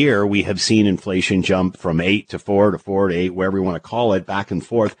 within the year, we have seen inflation jump from 8 to 4 to 4 to 8, wherever you want to call it, back and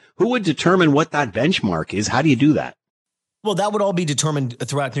forth. Who would determine what that benchmark is? How do you do that? Well, that would all be determined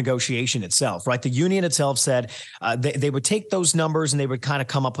throughout negotiation itself, right? The union itself said they would take those numbers and they would kind of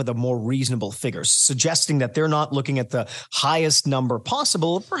come up with a more reasonable figure, suggesting that they're not looking at the highest number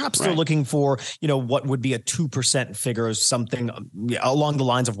possible. Perhaps they're looking for, what would be a 2% figure, something along the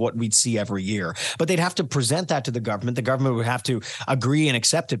lines of what we'd see every year. But they'd have to present that to the government. The government would have to agree and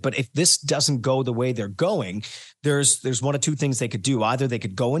accept it. But if this doesn't go the way they're going, there's one of two things they could do. Either they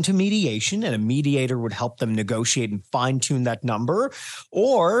could go into mediation and a mediator would help them negotiate and fine tune that number,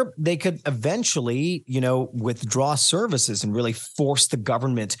 or they could eventually, withdraw services and really force the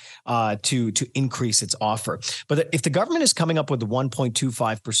government to increase its offer. But if the government is coming up with the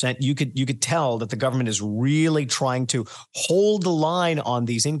 1.25%, you could tell that the government is really trying to hold the line on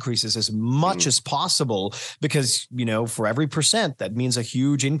these increases as much as possible, because, for every percent, that means a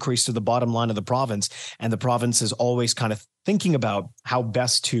huge increase to the bottom line of the province, and the province is always kind of thinking about how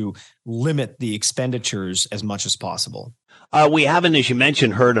best to limit the expenditures as much as possible. We haven't, as you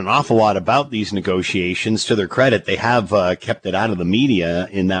mentioned, heard an awful lot about these negotiations. To their credit, they have kept it out of the media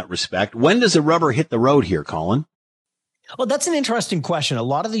in that respect. When does the rubber hit the road here, Colin? Well, that's an interesting question. A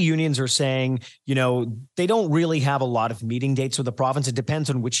lot of the unions are saying, they don't really have a lot of meeting dates with the province. It depends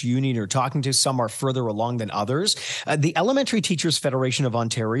on which union you're talking to. Some are further along than others. The Elementary Teachers Federation of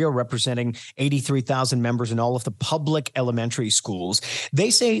Ontario, representing 83,000 members in all of the public elementary schools, they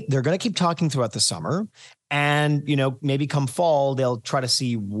say they're going to keep talking throughout the summer. And, maybe come fall, they'll try to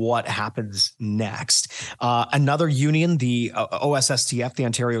see what happens next. Another union, the OSSTF, the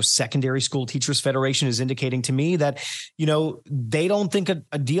Ontario Secondary School Teachers Federation, is indicating to me that, they don't think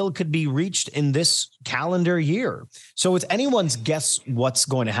a deal could be reached in this calendar year. So it's anyone's guess what's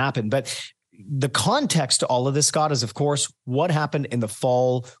going to happen. But the context to all of this, Scott, is, of course, what happened in the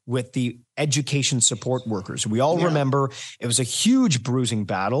fall with the education support workers. We all remember it was a huge bruising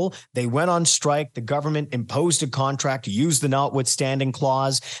battle. They went on strike. The government imposed a contract, used the notwithstanding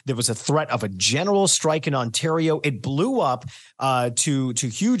clause. There was a threat of a general strike in Ontario. It blew up to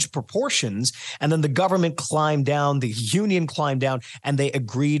huge proportions. And then the government climbed down, the union climbed down, and they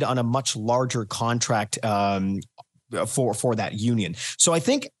agreed on a much larger contract for that union. So I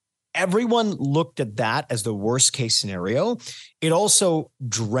think everyone looked at that as the worst case scenario. It also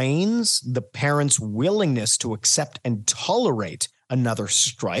drains the parents' willingness to accept and tolerate another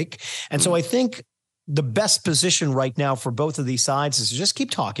strike. And so I think the best position right now for both of these sides is to just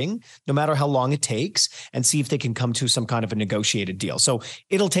keep talking, no matter how long it takes, and see if they can come to some kind of a negotiated deal. So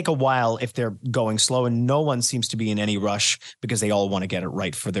it'll take a while if they're going slow, and no one seems to be in any rush because they all want to get it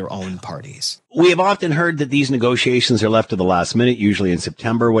right for their own parties. We have often heard that these negotiations are left to the last minute, usually in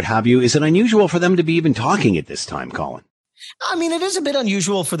September, what have you. Is it unusual for them to be even talking at this time, Colin? I mean, it is a bit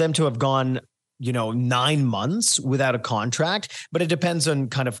unusual for them to have gone 9 months without a contract, but it depends on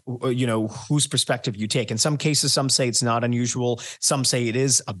kind of, whose perspective you take. In some cases, some say it's not unusual. Some say it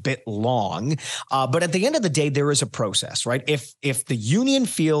is a bit long. But at the end of the day, there is a process, right? If the union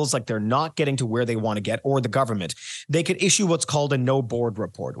feels like they're not getting to where they want to get, or the government, they could issue what's called a no board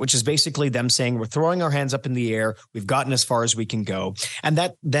report, which is basically them saying, we're throwing our hands up in the air. We've gotten as far as we can go. And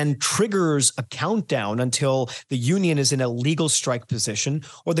that then triggers a countdown until the union is in a legal strike position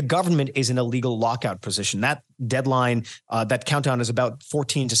or the government is in a legal lockout position. That deadline, that countdown is about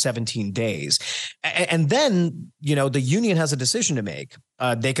 14 to 17 days. And then, the union has a decision to make.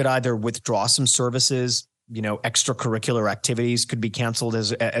 They could either withdraw some services, extracurricular activities could be canceled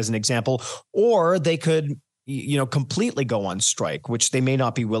as an example, or they could completely go on strike, which they may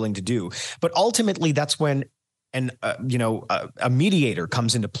not be willing to do. But ultimately, that's when a mediator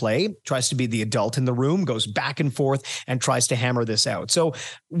comes into play, tries to be the adult in the room, goes back and forth and tries to hammer this out. So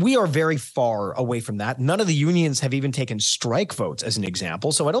we are very far away from that. None of the unions have even taken strike votes as an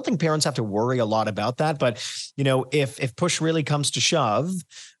example. So I don't think parents have to worry a lot about that. But, if push really comes to shove,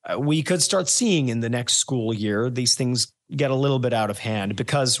 we could start seeing in the next school year, these things get a little bit out of hand,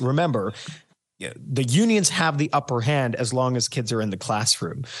 because remember, the unions have the upper hand as long as kids are in the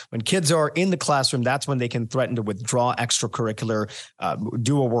classroom. When kids are in the classroom, that's when they can threaten to withdraw extracurricular,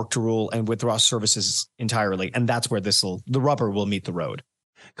 do a work to rule, and withdraw services entirely. And that's where the rubber will meet the road.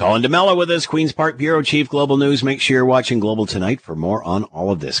 Colin DeMello with us, Queen's Park Bureau Chief, Global News. Make sure you're watching Global tonight for more on all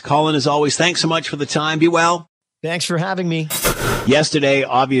of this. Colin, as always, thanks so much for the time. Be well. Thanks for having me. Yesterday,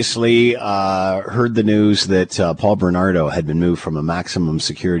 obviously, heard the news that Paul Bernardo had been moved from a maximum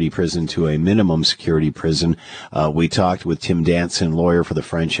security prison to a minimum security prison. We talked with Tim Danson, lawyer for the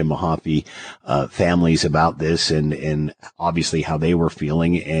French and Mahaffey families, about this and obviously how they were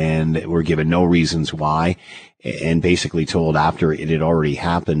feeling, and were given no reasons why, and basically told after it had already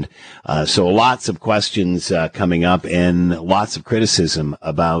happened. So lots of questions coming up, and lots of criticism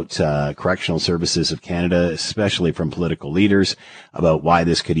about Correctional Services of Canada, especially from political leaders, about why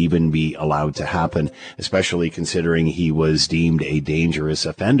this could even be allowed to happen, especially considering he was deemed a dangerous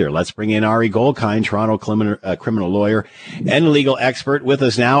offender. Let's bring in Ari Goldkind, Toronto criminal lawyer and legal expert, with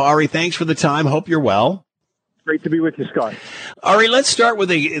us now. Ari, thanks for the time. Hope you're well. Great to be with you, Scott. All right, let's start with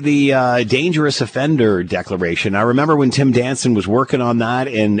the dangerous offender declaration. I remember when Tim Danson was working on that,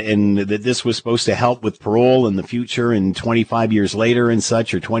 and that this was supposed to help with parole in the future, and 25 years later and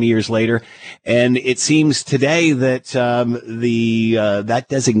such, or 20 years later. And it seems today that that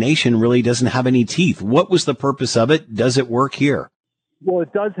designation really doesn't have any teeth. What was the purpose of it? Does it work here? Well,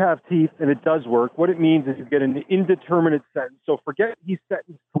 it does have teeth, and it does work. What it means is you get an indeterminate sentence. So forget he's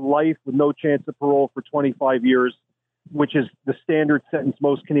sentenced to life with no chance of parole for 25 years, which is the standard sentence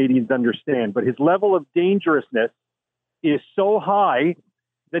most Canadians understand. But his level of dangerousness is so high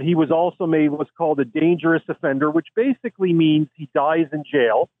that he was also made what's called a dangerous offender, which basically means he dies in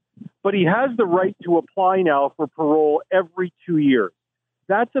jail. But he has the right to apply now for parole every 2 years.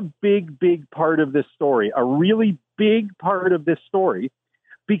 That's a big, big part of this story, a really big part of this story,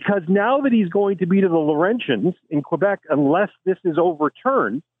 because now that he's going to be to the Laurentians in Quebec, unless this is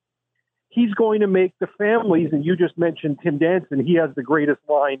overturned, he's going to make the families, and you just mentioned Tim Danson, he has the greatest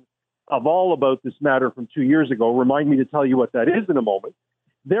line of all about this matter from 2 years ago. Remind me to tell you what that is in a moment.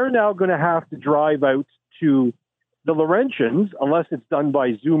 They're now going to have to drive out to the Laurentians, unless it's done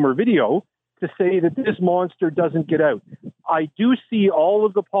by Zoom or video, to say that this monster doesn't get out. I do see all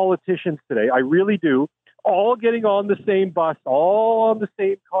of the politicians today, I really do, all getting on the same bus, all on the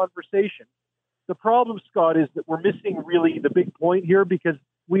same conversation. The problem, Scott, is that we're missing really the big point here, because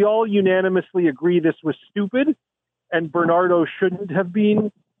we all unanimously agree this was stupid and Bernardo shouldn't have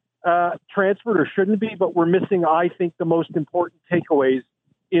been transferred, or shouldn't be, but we're missing, I think, the most important takeaways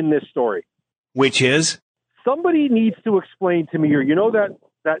in this story. Which is? Somebody needs to explain to me, or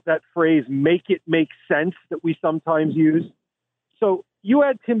that phrase, make it make sense, that we sometimes use. So you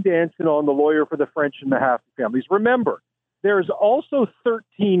had Tim Danson on, the lawyer for the French and Mahaffey families. Remember, there's also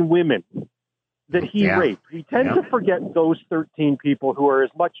 13 women that he raped. We tend to forget those 13 people who are as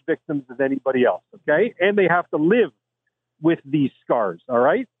much victims as anybody else, okay? And they have to live with these scars, all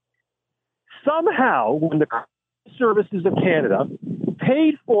right? Somehow, when the Services of Canada,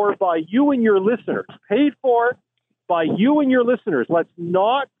 paid for by you and your listeners, let's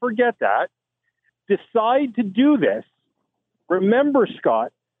not forget that, decide to do this. Remember,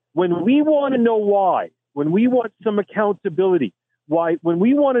 Scott, when we want to know why, when we want some accountability, when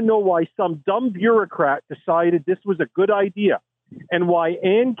we want to know why some dumb bureaucrat decided this was a good idea, and why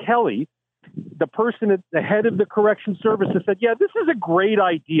Ann Kelly, the person at the head of the Correction Services, said, yeah, this is a great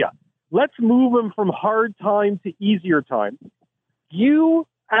idea. Let's move them from hard time to easier time. You,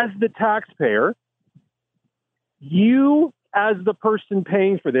 as the taxpayer, you, as the person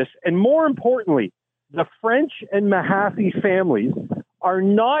paying for this, and more importantly, the French and Mahaffey families are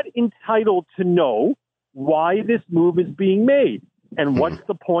not entitled to know why this move is being made. And what's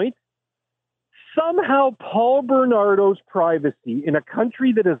the point? Somehow Paul Bernardo's privacy in a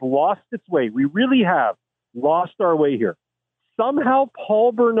country that has lost its way, we really have lost our way here. Somehow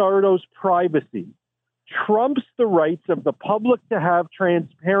Paul Bernardo's privacy trumps the rights of the public to have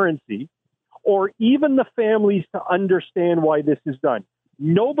transparency, or even the families to understand why this is done.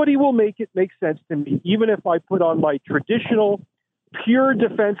 Nobody will make it make sense to me, even if I put on my traditional pure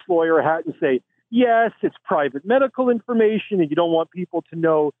defense lawyer hat and say, yes, it's private medical information and you don't want people to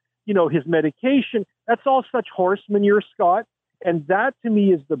know, his medication. That's all such horse manure, Scott. And that to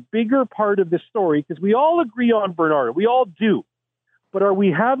me is the bigger part of this story, because we all agree on Bernardo. We all do. But are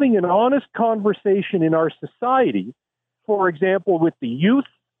we having an honest conversation in our society, for example, with the youth,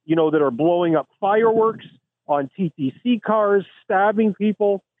 that are blowing up fireworks on TTC cars, stabbing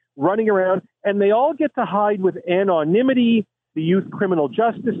people, running around, and they all get to hide with anonymity, the Youth Criminal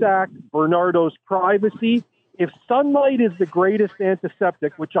Justice Act, Bernardo's privacy. If sunlight is the greatest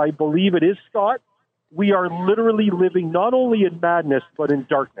antiseptic, which I believe it is, Scott, we are literally living not only in madness, but in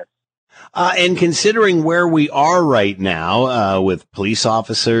darkness. And considering where we are right now, with police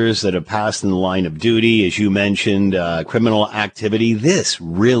officers that have passed in the line of duty, as you mentioned, criminal activity, this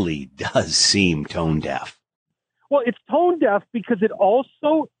really does seem tone deaf. Well, it's tone deaf because it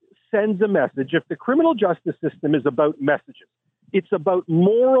also sends a message. If the criminal justice system is about messages, it's about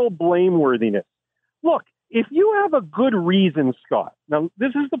moral blameworthiness. Look, if you have a good reason, Scott, now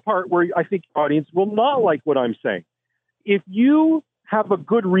this is the part where I think the audience will not like what I'm saying. If you have a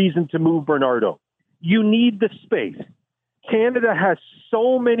good reason to move Bernardo, you need the space. Canada has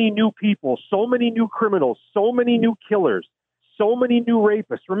so many new people, so many new criminals, so many new killers, so many new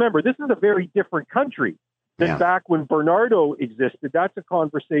rapists. Remember, this is a very different country than back when Bernardo existed. That's a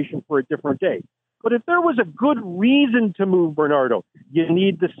conversation for a different day. But if there was a good reason to move Bernardo, you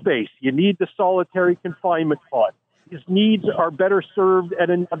need the space. You need the solitary confinement pod. His needs are better served at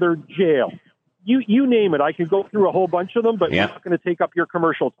another jail. You name it. I can go through a whole bunch of them, but I'm not going to take up your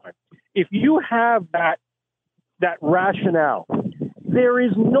commercial time. If you have that rationale, there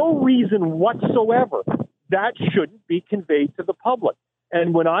is no reason whatsoever that shouldn't be conveyed to the public.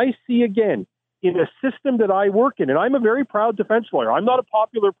 And when I see, again, in a system that I work in, and I'm a very proud defense lawyer. I'm not a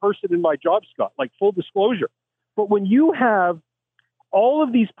popular person in my job, Scott, like full disclosure. But when you have all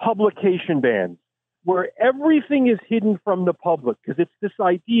of these publication bans where everything is hidden from the public, because it's this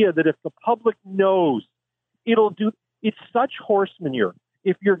idea that if the public knows, it's such horse manure.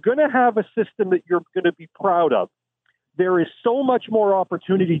 If you're going to have a system that you're going to be proud of, there is so much more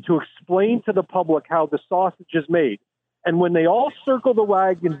opportunity to explain to the public how the sausage is made. And when they all circle the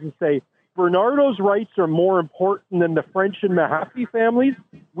wagons and say, Bernardo's rights are more important than the French and Mahaffey families,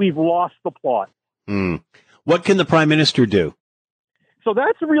 we've lost the plot. What can the Prime Minister do? So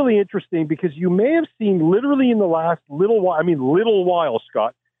that's really interesting because you may have seen literally in the last little while,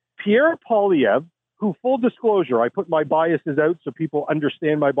 Scott, Pierre Poilievre, who, full disclosure, I put my biases out so people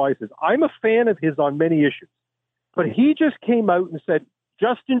understand my biases. I'm a fan of his on many issues. But he just came out and said,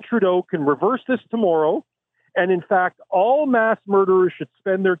 Justin Trudeau can reverse this tomorrow. And in fact, all mass murderers should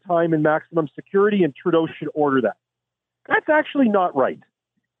spend their time in maximum security, and Trudeau should order that. That's actually not right.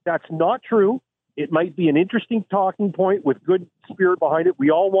 That's not true. It might be an interesting talking point with good spirit behind it. We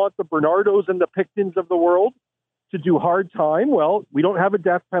all want the Bernardos and the Pictons of the world to do hard time. Well, we don't have a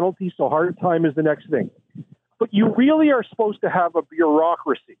death penalty, so hard time is the next thing. But you really are supposed to have a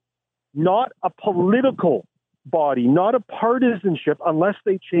bureaucracy, not a political body, not a partisanship, unless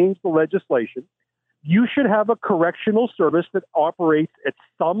they change the legislation. You should have a correctional service that operates at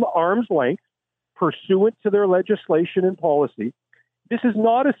some arm's length pursuant to their legislation and policy. This is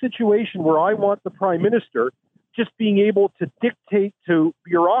not a situation where I want the Prime Minister just being able to dictate to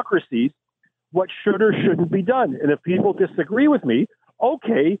bureaucracies what should or shouldn't be done. And if people disagree with me,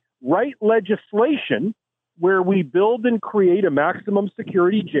 okay, write legislation where we build and create a maximum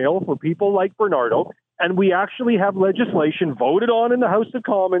security jail for people like Bernardo, and we actually have legislation voted on in the House of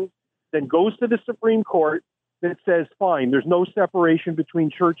Commons then goes to the Supreme Court that says, fine, there's no separation between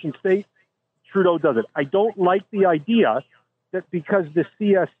church and state. Trudeau does it. I don't like the idea that because the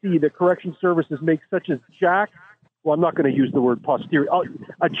CSC, the Correction Services, makes such a I'm not going to use the word posterior,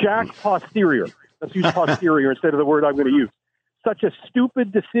 a posterior. Let's use posterior instead of the word I'm going to use. Such a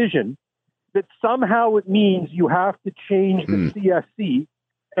stupid decision that somehow it means you have to change the CSC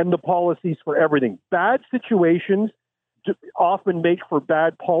and the policies for everything. Bad situations often make for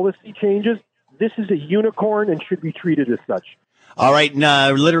bad policy changes. This is a unicorn and should be treated as such. All right,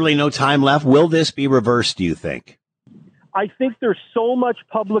 literally no time left. Will this be reversed, do you think? I think there's so much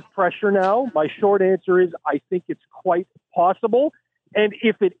public pressure now. My short answer is I think it's quite possible. And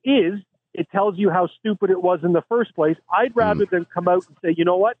if it is, it tells you how stupid it was in the first place. I'd rather them come out and say, you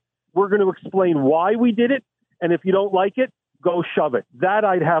know what, we're going to explain why we did it. And if you don't like it, go shove it. That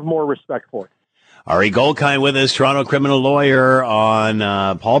I'd have more respect for. Ari Goldkind with us, Toronto criminal lawyer,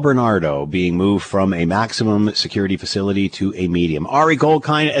 on Paul Bernardo being moved from a maximum security facility to a medium. Ari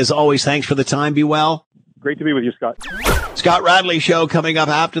Goldkind, as always, thanks for the time. Be well. Great to be with you, Scott. Scott Radley Show coming up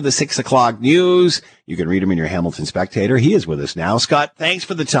after the 6 o'clock news. You can read him in your Hamilton Spectator. He is with us now. Scott, thanks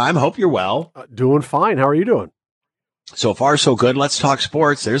for the time. Hope you're well. Doing fine. How are you doing? So far, so good. Let's talk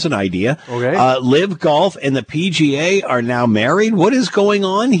sports. There's an idea. Okay. Live Golf and the PGA are now married. What is going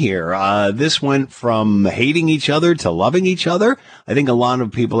on here? This went from hating each other to loving each other. I think a lot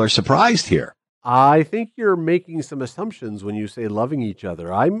of people are surprised here. I think you're making some assumptions when you say loving each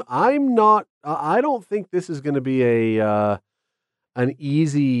other. I'm not. I don't think this is going to be an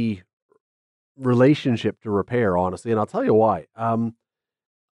easy relationship to repair, honestly, and I'll tell you why.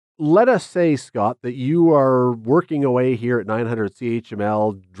 Let us say, Scott, that you are working away here at 900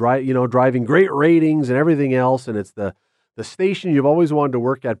 CHML, driving great ratings and everything else, and it's the station you've always wanted to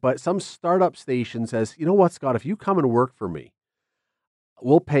work at. But some startup station says, you know what, Scott, if you come and work for me,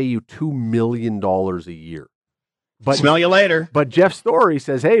 we'll pay you $2 million a year. But smell you later. But Jeff Story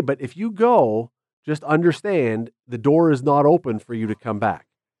says, hey, but if you go, just understand the door is not open for you to come back.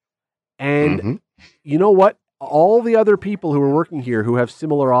 And you know what? All the other people who are working here who have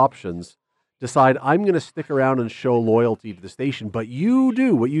similar options decide, I'm going to stick around and show loyalty to the station. But you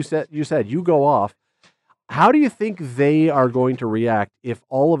do what you said, you go off. How do you think they are going to react if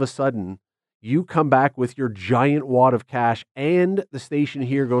all of a sudden you come back with your giant wad of cash and the station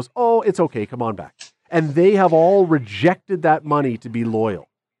here goes, oh, it's okay, come on back. And they have all rejected that money to be loyal.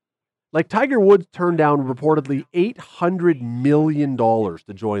 Like Tiger Woods turned down reportedly $800 million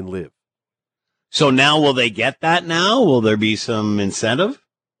to join Live. So now will they get that now? Will there be some incentive?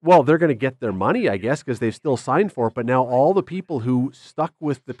 Well, they're going to get their money, I guess, because they've still signed for it. But now all the people who stuck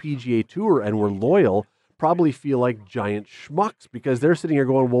with the PGA Tour and were loyal probably feel like giant schmucks because they're sitting here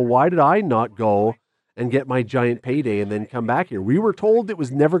going, well, why did I not go and get my giant payday and then come back here? We were told it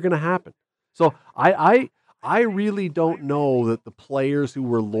was never going to happen. So I really don't know that the players who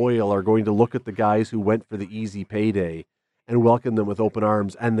were loyal are going to look at the guys who went for the easy payday and welcome them with open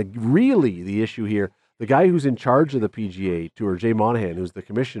arms. And the issue here, the guy who's in charge of the PGA Tour, Jay Monahan, who's the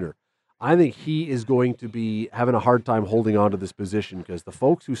commissioner, I think he is going to be having a hard time holding on to this position because the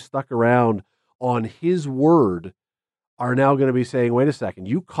folks who stuck around on his word are now going to be saying, wait a second,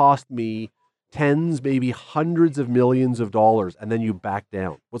 you cost me tens, maybe hundreds of millions of dollars, and then you back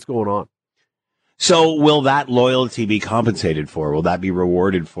down. What's going on? So will that loyalty be compensated for? Will that be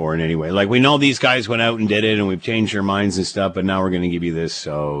rewarded for in any way? Like, we know these guys went out and did it and we've changed their minds and stuff, but now we're going to give you this.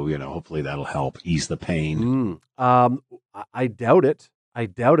 So, hopefully that'll help ease the pain. I doubt it. I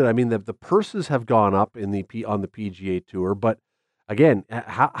mean, the purses have gone up on the PGA Tour, but again,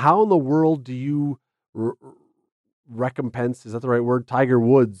 how in the world do you recompense, is that the right word, Tiger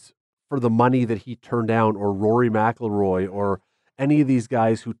Woods for the money that he turned down, or Rory McIlroy, or any of these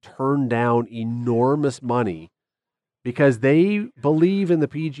guys who turned down enormous money because they believe in the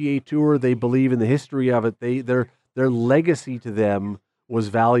PGA Tour, they believe in the history of it, their legacy to them was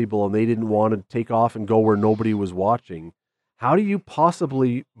valuable and they didn't want to take off and go where nobody was watching. How do you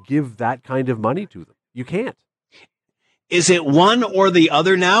possibly give that kind of money to them? You can't. Is it one or the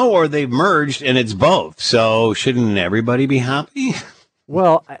other now, or they've merged and it's both? So shouldn't everybody be happy?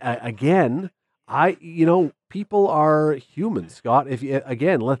 Well, people are human, Scott.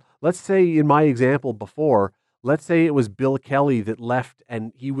 Let's say in my example before, let's say it was Bill Kelly that left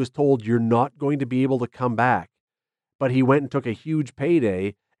and he was told you're not going to be able to come back, but he went and took a huge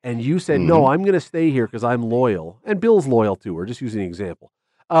payday and you said, no, I'm going to stay here because I'm loyal. And Bill's loyal too. We're just using an example.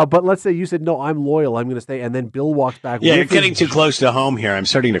 But let's say you said, no, I'm loyal, I'm going to stay. And then Bill walks back. Yeah, you're getting too close to home here. I'm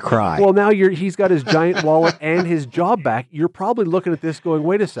starting to cry. Well, now he's got his giant wallet and his job back. You're probably looking at this going,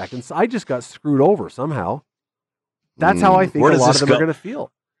 wait a second, I just got screwed over somehow. That's how I think a lot of them are going to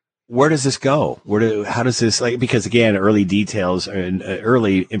feel. where does this go? How does this, like, because again, early details and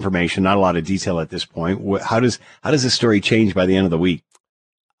early information, not a lot of detail at this point. How does this story change by the end of the week?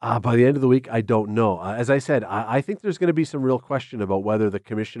 By the end of the week, I don't know. As I said, I think there's going to be some real question about whether the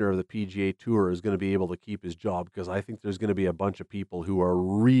commissioner of the PGA Tour is going to be able to keep his job, because I think there's going to be a bunch of people who are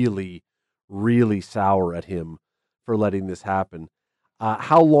really, really sour at him for letting this happen.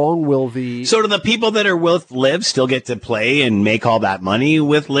 How long will the... So do the people that are with LIV still get to play and make all that money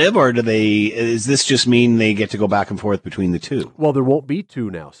with LIV, or does this just mean they get to go back and forth between the two? Well, there won't be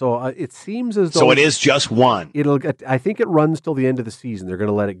two now. So it seems as though... So it is just one. I think it runs till the end of the season. They're going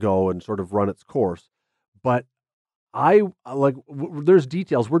to let it go and sort of run its course. But there's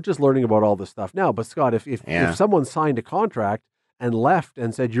details. We're just learning about all this stuff now. But Scott, if someone signed a contract and left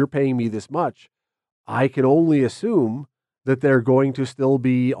and said, you're paying me this much, I can only assume that they're going to still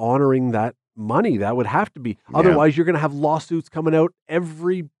be honoring that money. That would have to be. Yeah. Otherwise, you're going to have lawsuits coming out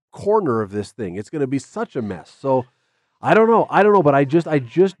every corner of this thing. It's going to be such a mess. So I don't know, but I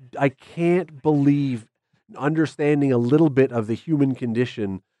can't believe, understanding a little bit of the human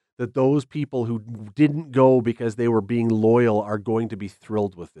condition, that those people who didn't go because they were being loyal are going to be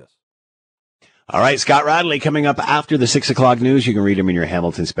thrilled with this. All right, Scott Radley coming up after the 6 o'clock news. You can read him in your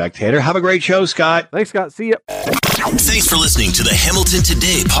Hamilton Spectator. Have a great show, Scott. Thanks, Scott. See ya. Thanks for listening to the Hamilton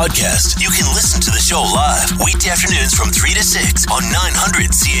Today podcast. You can listen to the show live weekday afternoons from 3 to 6 on 900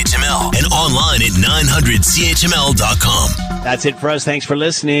 CHML and online at 900CHML.com. That's it for us. Thanks for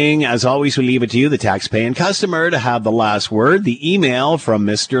listening. As always, we leave it to you, the tax-paying customer, to have the last word. The email from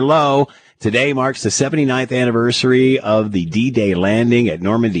Mr. Lowe. Today marks the 79th anniversary of the D-Day landing at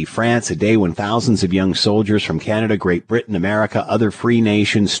Normandy, France, a day when thousands of young soldiers from Canada, Great Britain, America, other free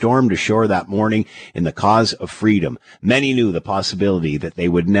nations stormed ashore that morning in the cause of freedom. Many knew the possibility that they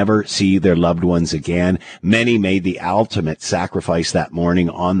would never see their loved ones again. Many made the ultimate sacrifice that morning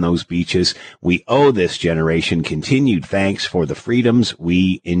on those beaches. We owe this generation continued thanks for the freedoms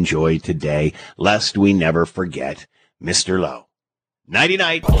we enjoy today, lest we never forget. Mr. Lowe.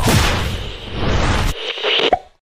 Nighty-night.